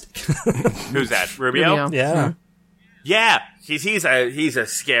fantastic. Who's that? Rubio? Yeah. Yeah, he's a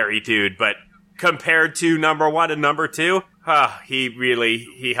scary dude, but compared to number 1 and number 2,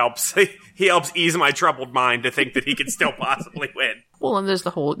 he helps he helps ease my troubled mind to think that he can still possibly win. Well, and there's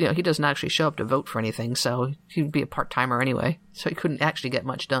the whole, he doesn't actually show up to vote for anything, so he'd be a part-timer anyway, so he couldn't actually get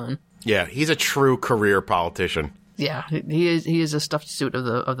much done. Yeah, he's a true career politician. Yeah, he is a stuffed suit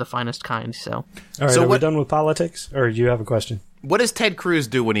of the finest kind, so. All right, so we done with politics? Or do you have a question? What does Ted Cruz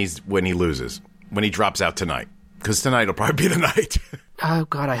do when he loses? When he drops out tonight? Because tonight will probably be the night. Oh,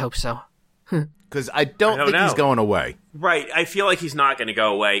 God, I hope so. Because I don't think he's going away. Right, I feel like he's not going to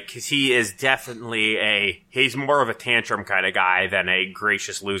go away, because he is definitely he's more of a tantrum kind of guy than a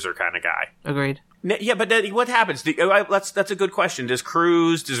gracious loser kind of guy. Agreed. Yeah, but then what happens? That's a good question. Does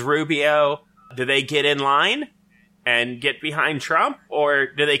Cruz, does Rubio, do they get in line and get behind Trump, or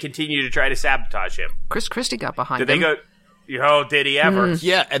do they continue to try to sabotage him? Chris Christie got behind him. Did they go, did he ever?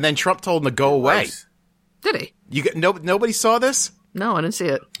 Yeah, and then Trump told him to go away. Gross. Did he? Nobody saw this? No, I didn't see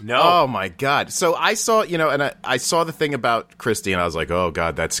it. No. Oh, my God. So I saw, and I saw the thing about Christie, and I was like, oh,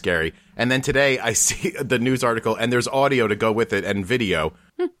 God, that's scary. And then today I see the news article, and there's audio to go with it and video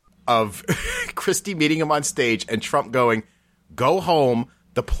of Christie meeting him on stage and Trump going, go home,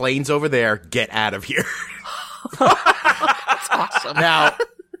 the plane's over there, get out of here. That's awesome. Now,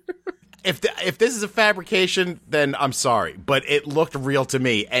 if this is a fabrication, then I'm sorry, but it looked real to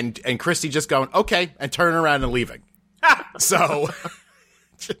me. And Christie just going, okay, and turning around and leaving. So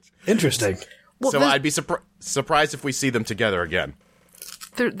Interesting. Well, so I'd be surprised if we see them together again.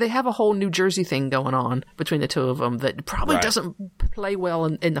 They have a whole New Jersey thing going on between the two of them that probably doesn't play well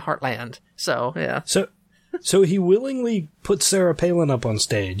in the heartland. So, yeah. So he willingly put Sarah Palin up on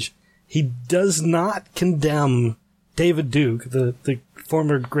stage. He does not condemn David Duke, the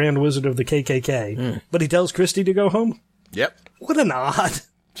former Grand Wizard of the KKK, but he tells Christie to go home? Yep. What an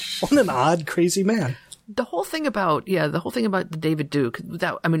odd, crazy man. The whole thing about the David Duke,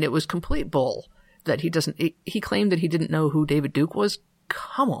 it was complete bull that he claimed that he didn't know who David Duke was.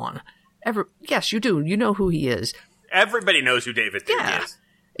 Come on. Yes, you do. You know who he is. Everybody knows who David Duke is.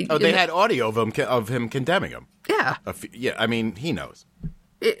 Oh, they had audio of him condemning him. Yeah. He knows.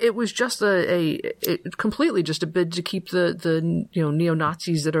 It was just completely just a bid to keep the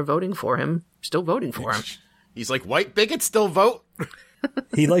neo-Nazis that are voting for him still voting for him. He's like, white bigots still vote?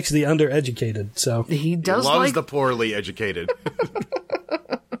 He likes the undereducated, so. He does loves the poorly educated.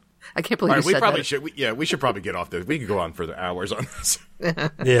 I can't believe you said that. We should probably get off this. We could go on for hours on this.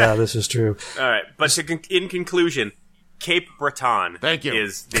 Yeah, this is true. All right, but in conclusion, Cape Breton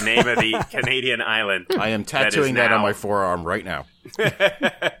is the name of the Canadian island. I am tattooing that on my forearm right now.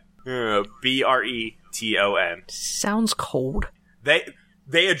 Breton. Sounds cold.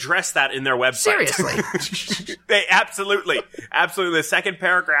 They address that in their website. Seriously. They absolutely. The second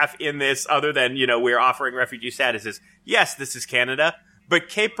paragraph in this, other than, we're offering refugee status, is, yes, this is Canada, but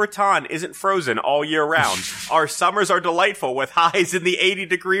Cape Breton isn't frozen all year round. Our summers are delightful with highs in the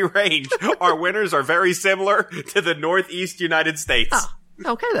 80-degree range. Our winters are very similar to the Northeast United States.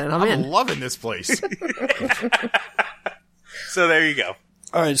 Oh, okay then, I'm in. Loving this place. So there you go.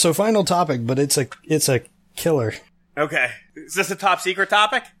 All right, so final topic, but it's a killer. Okay. Is this a top secret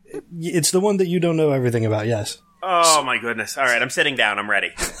topic? It's the one that you don't know everything about, yes. Oh, my goodness. All right, I'm sitting down. I'm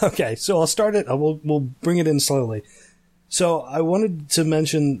ready. Okay, so I'll start it. We'll bring it in slowly. So I wanted to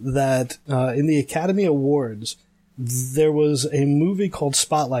mention that in the Academy Awards, there was a movie called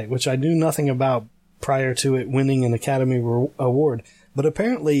Spotlight, which I knew nothing about prior to it winning an Academy Award. But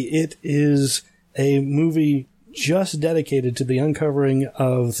apparently it is a movie just dedicated to the uncovering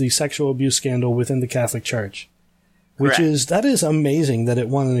of the sexual abuse scandal within the Catholic Church. That is amazing that it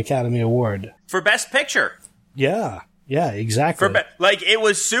won an Academy Award. For Best Picture. Yeah, exactly. It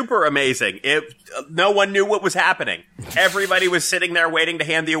was super amazing. No one knew what was happening. Everybody was sitting there waiting to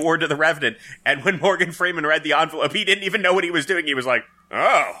hand the award to the Revenant. And when Morgan Freeman read the envelope, he didn't even know what he was doing. He was like,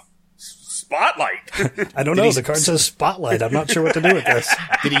 oh, Spotlight. I don't know. The card says Spotlight. I'm not sure what to do with this.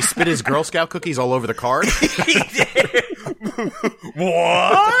 Did he spit his Girl Scout cookies all over the card? He did.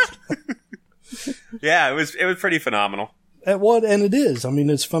 What? Yeah, it was pretty phenomenal. And it is. I mean,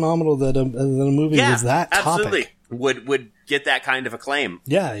 it's phenomenal that a movie with that absolutely. topic would get that kind of acclaim.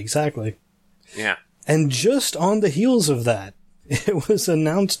 Yeah, exactly. Yeah. And just on the heels of that, it was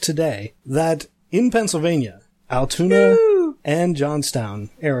announced today that in Pennsylvania, Altoona and Johnstown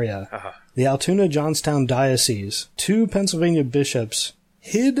area, the Altoona-Johnstown Diocese, 2 Pennsylvania bishops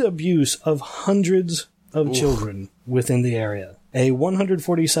hid abuse of hundreds of children within the area. A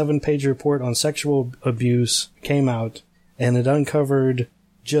 147-page report on sexual abuse came out, and it uncovered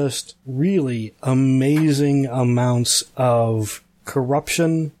just really amazing amounts of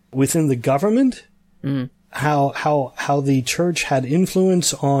corruption within the government. How the church had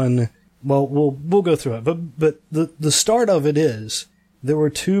influence on. Well, we'll go through it, but the start of it is there were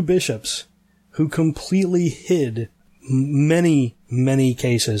 2 bishops who completely hid many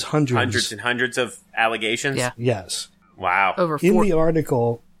cases, hundreds and hundreds of allegations. Yeah. Yes. Wow. Over 4. In the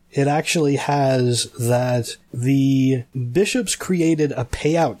article, it actually has that the bishops created a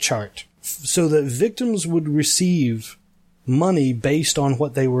payout chart so that victims would receive money based on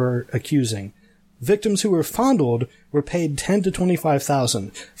what they were accusing. Victims who were fondled were paid $10,000 to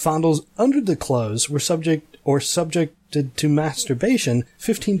 $25,000. Fondles under the clothes were subjected to masturbation,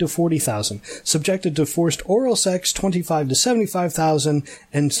 $15,000 to $40,000. Subjected to forced oral sex, $25,000 to $75,000,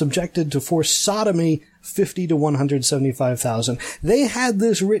 and subjected to forced sodomy, $50,000 to $175,000. They had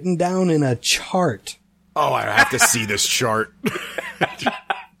this written down in a chart. Oh, I have to see this chart.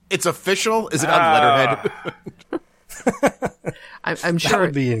 It's official? Is it on letterhead? I'm sure That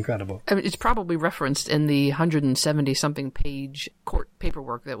would be incredible. I mean, it's probably referenced in the 170-something page court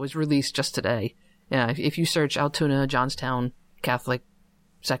paperwork that was released just today. Yeah, if you search Altoona, Johnstown, Catholic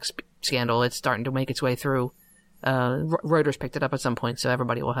sex scandal, it's starting to make its way through. Reuters picked it up at some point, so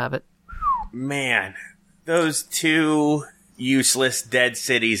everybody will have it. Man, those 2 useless dead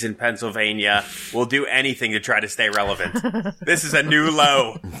cities in Pennsylvania will do anything to try to stay relevant. This is a new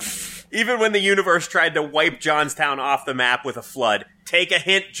low. Even when the universe tried to wipe Johnstown off the map with a flood, take a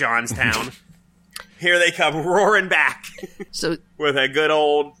hint, Johnstown. Here they come roaring back. So with a good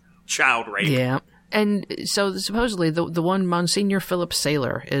old child rape. Yeah. And so supposedly the one Monsignor Philip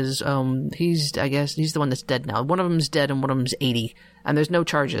Saylor is, he's the one that's dead now. One of them's dead and one of them's 80. And there's no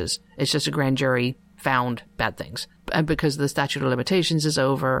charges. It's just a grand jury found bad things. And because the statute of limitations is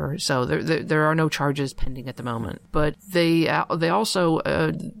over, so there are no charges pending at the moment. But they also,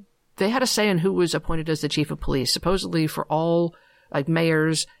 they had a say in who was appointed as the chief of police. Supposedly for all, like,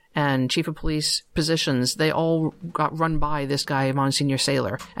 mayors and chief of police positions, they all got run by this guy, Monsignor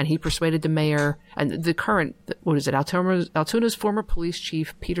Saylor. And he persuaded the mayor, and the current, Altoona's former police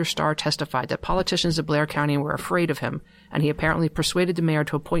chief, Peter Starr, testified that politicians of Blair County were afraid of him, and he apparently persuaded the mayor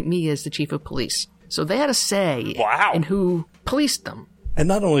to appoint me as the chief of police. So they had a say in who policed them. And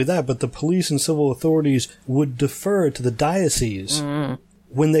not only that, but the police and civil authorities would defer to the diocese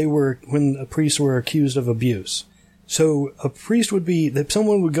when priests were accused of abuse. So a priest would be that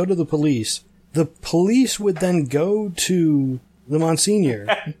someone would go to the police would then go to the Monsignor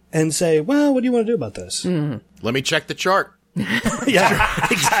and say, well, what do you want to do about this? Let me check the chart. Yeah,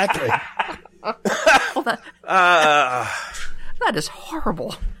 exactly. Well, that is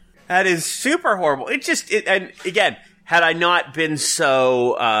horrible. That is super horrible. And again, had I not been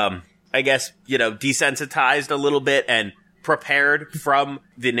so, I guess, desensitized a little bit and prepared from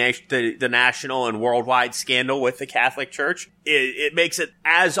the national and worldwide scandal with the Catholic Church, it makes it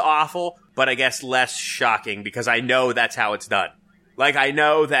as awful, but I guess less shocking because I know that's how it's done. Like, I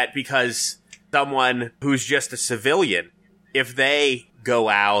know that because someone who's just a civilian, if they go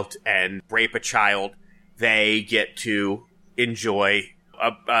out and rape a child, they get to enjoy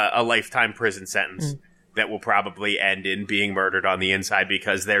a lifetime prison sentence that will probably end in being murdered on the inside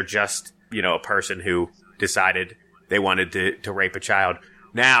because they're just, a person who decided they wanted to rape a child.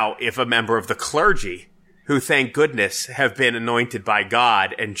 Now, if a member of the clergy, who thank goodness have been anointed by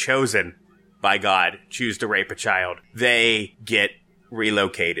God and chosen by God, choose to rape a child, they get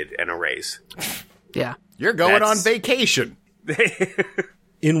relocated and a raise. Yeah. You're going on vacation.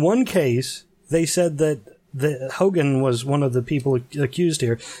 In one case, they said that Hogan was one of the people accused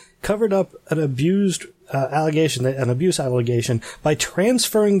here, covered up an abuse allegation by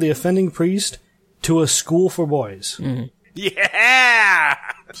transferring the offending priest to a school for boys. Mm-hmm. Yeah!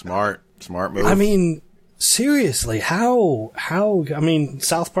 Smart move. I mean, seriously, how,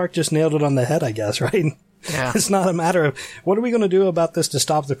 South Park just nailed it on the head, I guess, right? Yeah. It's not a matter of, what are we going to do about this to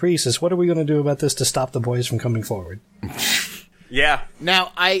stop the priests? It's what are we going to do about this to stop the boys from coming forward? Yeah.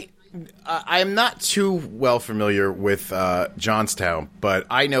 Now, I'm not too well familiar with Johnstown, but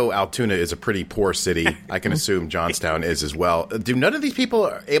I know Altoona is a pretty poor city. I can assume Johnstown is as well. Do none of these people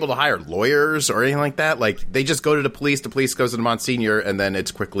are able to hire lawyers or anything like that? Like, they just go to the police goes to the Monsignor, and then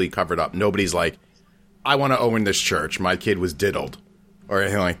it's quickly covered up. Nobody's like, I want to own this church. My kid was diddled, or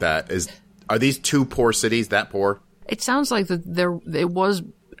anything like that. Are these 2 poor cities that poor? It sounds like that there was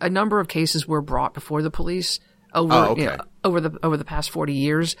a number of cases were brought before the police over the past 40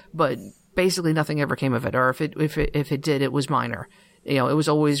 years, but basically nothing ever came of it, or if it did, it was minor. You know, it was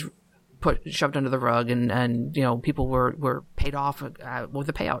always shoved under the rug, and you know, people were paid off with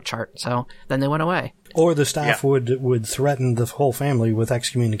the payout chart. So then they went away. Or the staff would threaten the whole family with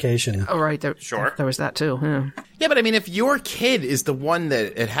excommunication. Oh, right. There was that too. Yeah. Yeah, but I mean, if your kid is the one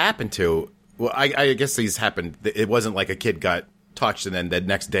that it happened to, well, I guess these happened. It wasn't like a kid got touched and then the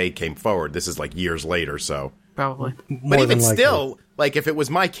next day came forward. This is like years later, so. Probably. But even still, like, if it was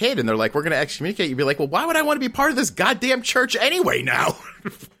my kid and they're like, we're going to excommunicate, you'd be like, well, why would I want to be part of this goddamn church anyway now?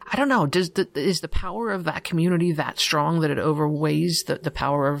 I don't know. Is the power of that community that strong that it overweighs the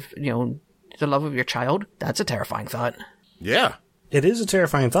power of, you know, the love of your child? That's a terrifying thought. Yeah. It is a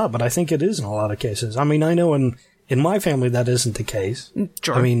terrifying thought, but I think it is in a lot of cases. I mean, I know in my family that isn't the case.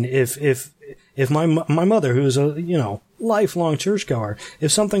 Sure. I mean, if my mother, who is a, you know, lifelong churchgoer,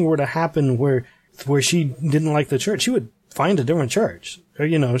 if something were to happen where she didn't like the church, she would find a different church. Or,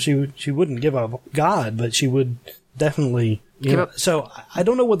 you know, she wouldn't give up God, but she would definitely, you know. So I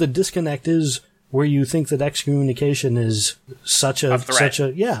don't know what the disconnect is where you think that excommunication is such a threat.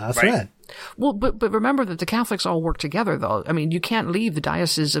 Threat. Well, but remember that the Catholics all work together, though. I mean, you can't leave the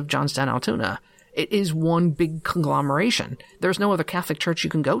Diocese of Johnstown, Altoona. It is one big conglomeration. There's no other Catholic church you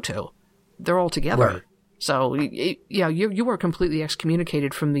can go to. They're all together. Right. So, you are completely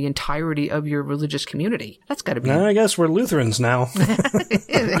excommunicated from the entirety of your religious community. That's got to be... I guess we're Lutherans now. See,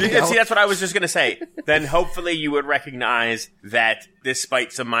 that's what I was just going to say. Then hopefully you would recognize that,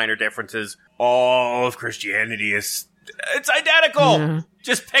 despite some minor differences, all of Christianity it's identical! Yeah.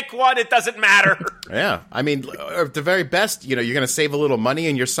 Just pick one, it doesn't matter. Yeah. I mean, at the very best, you know, you're going to save a little money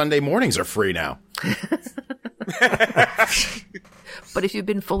and your Sunday mornings are free now. But if you've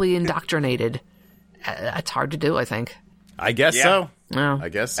been fully indoctrinated... it's hard to do, I think. I guess so. Yeah. I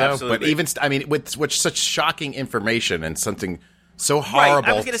guess so. Absolutely. But even, I mean, with such shocking information and something so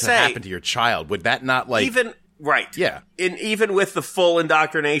horrible to happen to your child, would that not, like... Yeah. Even with the full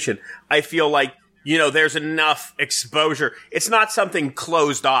indoctrination, I feel like, you know, there's enough exposure. It's not something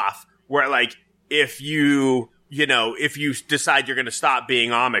closed off where, like, if you decide you're going to stop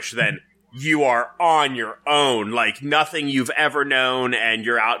being Amish, then... you are on your own, like nothing you've ever known, and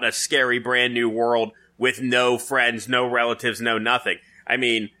you're out in a scary brand new world with no friends, no relatives, no nothing. I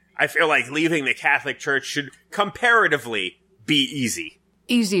mean, I feel like leaving the Catholic Church should comparatively be easy.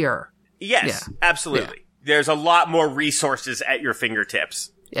 Easier. Yes, absolutely. Yeah. There's a lot more resources at your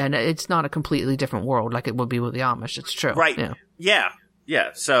fingertips. And it's not a completely different world like it would be with the Amish, it's true. Right. Yeah.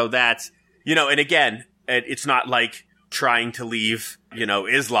 So that's, you know, and again, it's not like trying to leave, you know,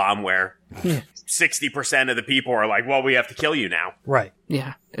 Islam where 60% of the people are like, well, we have to kill you now. Right.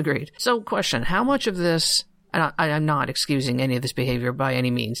 Yeah, agreed. So, question, how much of this, and I'm not excusing any of this behavior by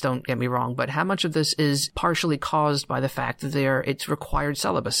any means, don't get me wrong, but how much of this is partially caused by the fact that it's required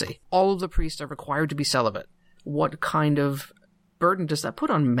celibacy? All of the priests are required to be celibate. What kind of burden does that put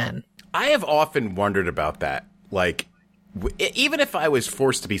on men? I have often wondered about that. Like, even if I was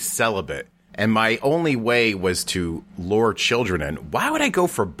forced to be celibate, and my only way was to lure children in, why would I go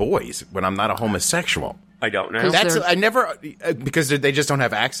for boys when I'm not a homosexual? I don't know. Because they just don't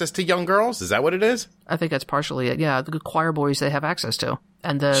have access to young girls? Is that what it is? I think that's partially it. Yeah, the choir boys they have access to.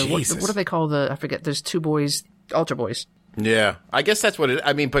 And what do they call I forget, there's two boys, altar boys. Yeah, I guess that's what it,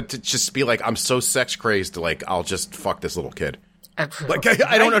 I mean, but to just be like, I'm so sex crazed, like, I'll just fuck this little kid. Like,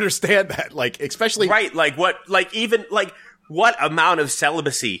 I don't understand that. Like, especially... Right, like what, like even, like... what amount of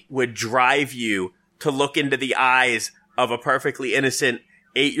celibacy would drive you to look into the eyes of a perfectly innocent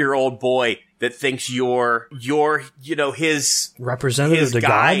 8-year-old boy that thinks you're, you know, his representative to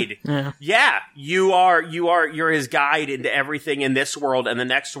guide? God? Yeah. You're his guide into everything in this world and the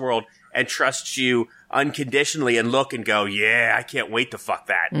next world, and trusts you unconditionally and look and go, yeah, I can't wait to fuck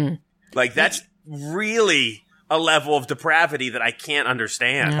that. Like, that's really a level of depravity that I can't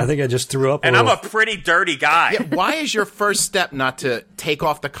understand. I think I just threw up. And I'm a pretty dirty guy. Yeah, why is your first step not to take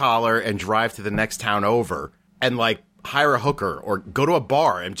off the collar and drive to the next town over and, like, hire a hooker or go to a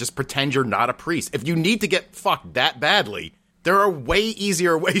bar and just pretend you're not a priest? If you need to get fucked that badly, there are way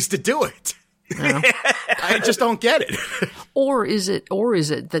easier ways to do it. Yeah. I just don't get it. Or is it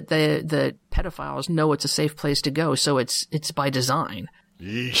that the pedophiles know it's a safe place to go, so it's by design?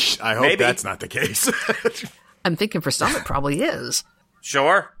 Yeesh, I hope that's not the case. I'm thinking for some it probably is.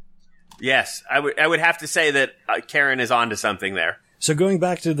 Sure. Yes, I would have to say that Karen is onto something there. So going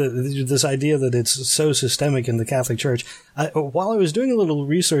back to this idea that it's so systemic in the Catholic Church, while I was doing a little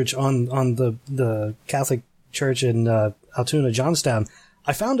research on the Catholic Church in Altoona, Johnstown,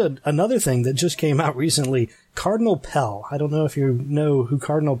 I found another thing that just came out recently. Cardinal Pell. I don't know if you know who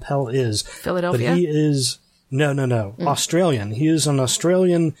Cardinal Pell is. Philadelphia? But he is... No. Australian. He is an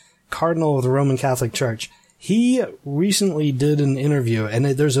Australian cardinal of the Roman Catholic Church. He recently did an interview, and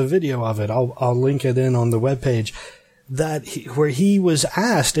there's a video of it. I'll link it in on the webpage. Where he was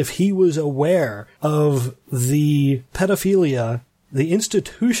asked if he was aware of the pedophilia, the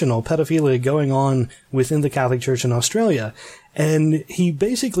institutional pedophilia going on within the Catholic Church in Australia. And he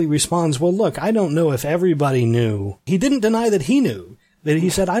basically responds, well, look, I don't know if everybody knew. He didn't deny that he knew, but he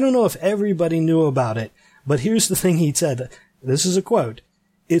said, I don't know if everybody knew about it. But here's the thing he said. This is a quote.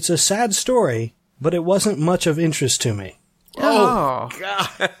 It's a sad story, but it wasn't much of interest to me. Oh,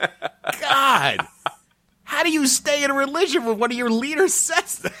 God. How do you stay in a religion when one of your leaders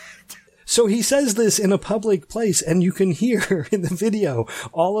says that? So he says this in a public place, and you can hear in the video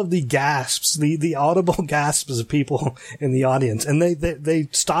all of the gasps, the audible gasps of people in the audience. And they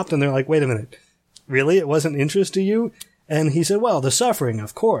stopped and they're like, wait a minute. Really? It wasn't interest to you? And he said, well, the suffering,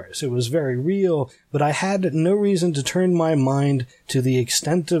 of course. It was very real, but I had no reason to turn my mind to the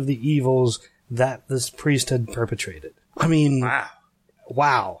extent of the evils that this priest had perpetrated. I mean,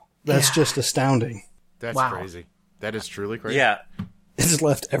 wow. That's just astounding. That's crazy. That is truly crazy. Yeah. It has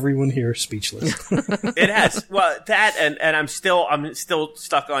left everyone here speechless. It has. Well, that and I'm still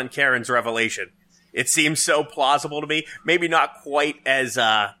stuck on Karen's revelation. It seems so plausible to me. Maybe not quite as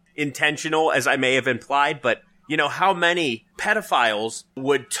intentional as I may have implied, but you know, how many pedophiles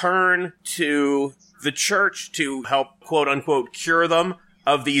would turn to the church to help, quote unquote, cure them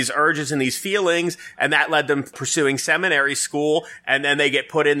of these urges and these feelings, and that led them pursuing seminary school, and then they get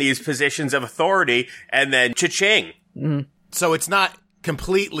put in these positions of authority, and then cha-ching. Mm-hmm. So it's not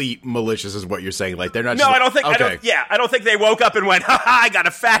completely malicious, is what you're saying? Like they're not. No, just I don't think. Okay. I don't think they woke up and went, "Ha ha! I got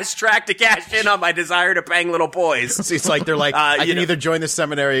a fast track to cash in on my desire to bang little boys." See, it's like they're like, I can either join the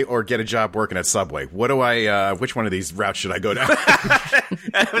seminary or get a job working at Subway. What do I? Which one of these routes should I go down?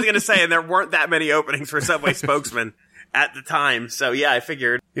 I was going to say, and there weren't that many openings for Subway spokesmen at the time. So yeah, I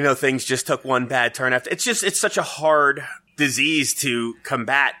figured, things just took one bad turn after. It's such a hard disease to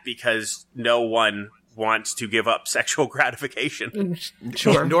combat because no one wants to give up sexual gratification.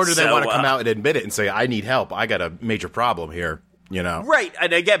 Sure. Nor do they want to come out and admit it and say, I need help. I got a major problem here, Right.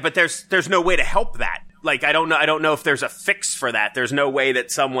 And again, but there's no way to help that. Like, I don't know if there's a fix for that. There's no way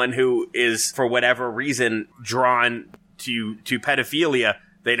that someone who is, for whatever reason, drawn to pedophilia,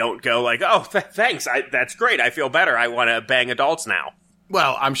 they don't go like, oh, thanks. That's great. I feel better. I want to bang adults now.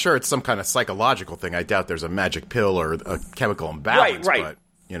 Well, I'm sure it's some kind of psychological thing. I doubt there's a magic pill or a chemical imbalance. Right.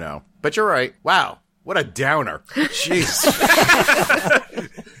 But, but you're right. Wow. What a downer. Jeez.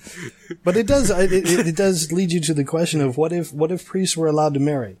 But it does lead you to the question of what if priests were allowed to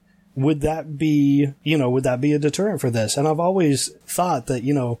marry? Would that be a deterrent for this? And I've always thought that,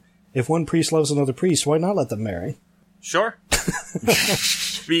 if one priest loves another priest, why not let them marry? Sure.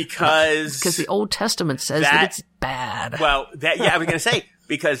 Because the Old Testament says that it's bad. Well, I was going to say,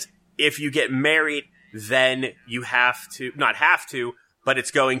 because if you get married, then you not have to, but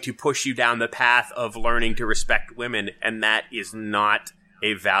it's going to push you down the path of learning to respect women, and that is not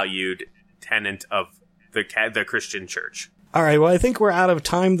a valued tenet of the Christian church. All right, well, I think we're out of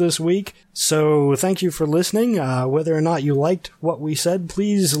time this week, so thank you for listening. Whether or not you liked what we said,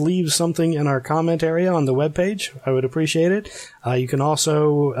 please leave something in our comment area on the webpage. I would appreciate it. You can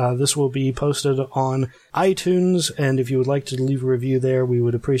also, this will be posted on iTunes, and if you would like to leave a review there, we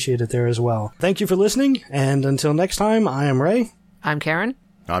would appreciate it there as well. Thank you for listening, and until next time, I am Ray. I'm Karen.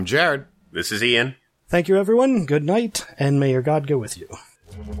 I'm Jared. This is Ian. Thank you, everyone. Good night, and may your God go with you.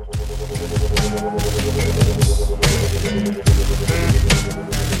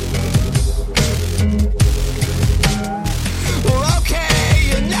 Well,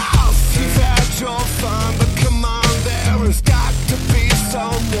 okay, enough. You've had your fun, but come on, there has got to be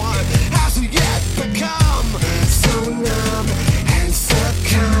someone hasn't yet become so numb and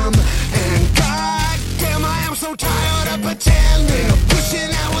succumb. And goddamn, I am so tired of pretending, of wishing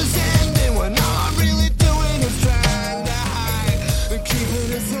I was in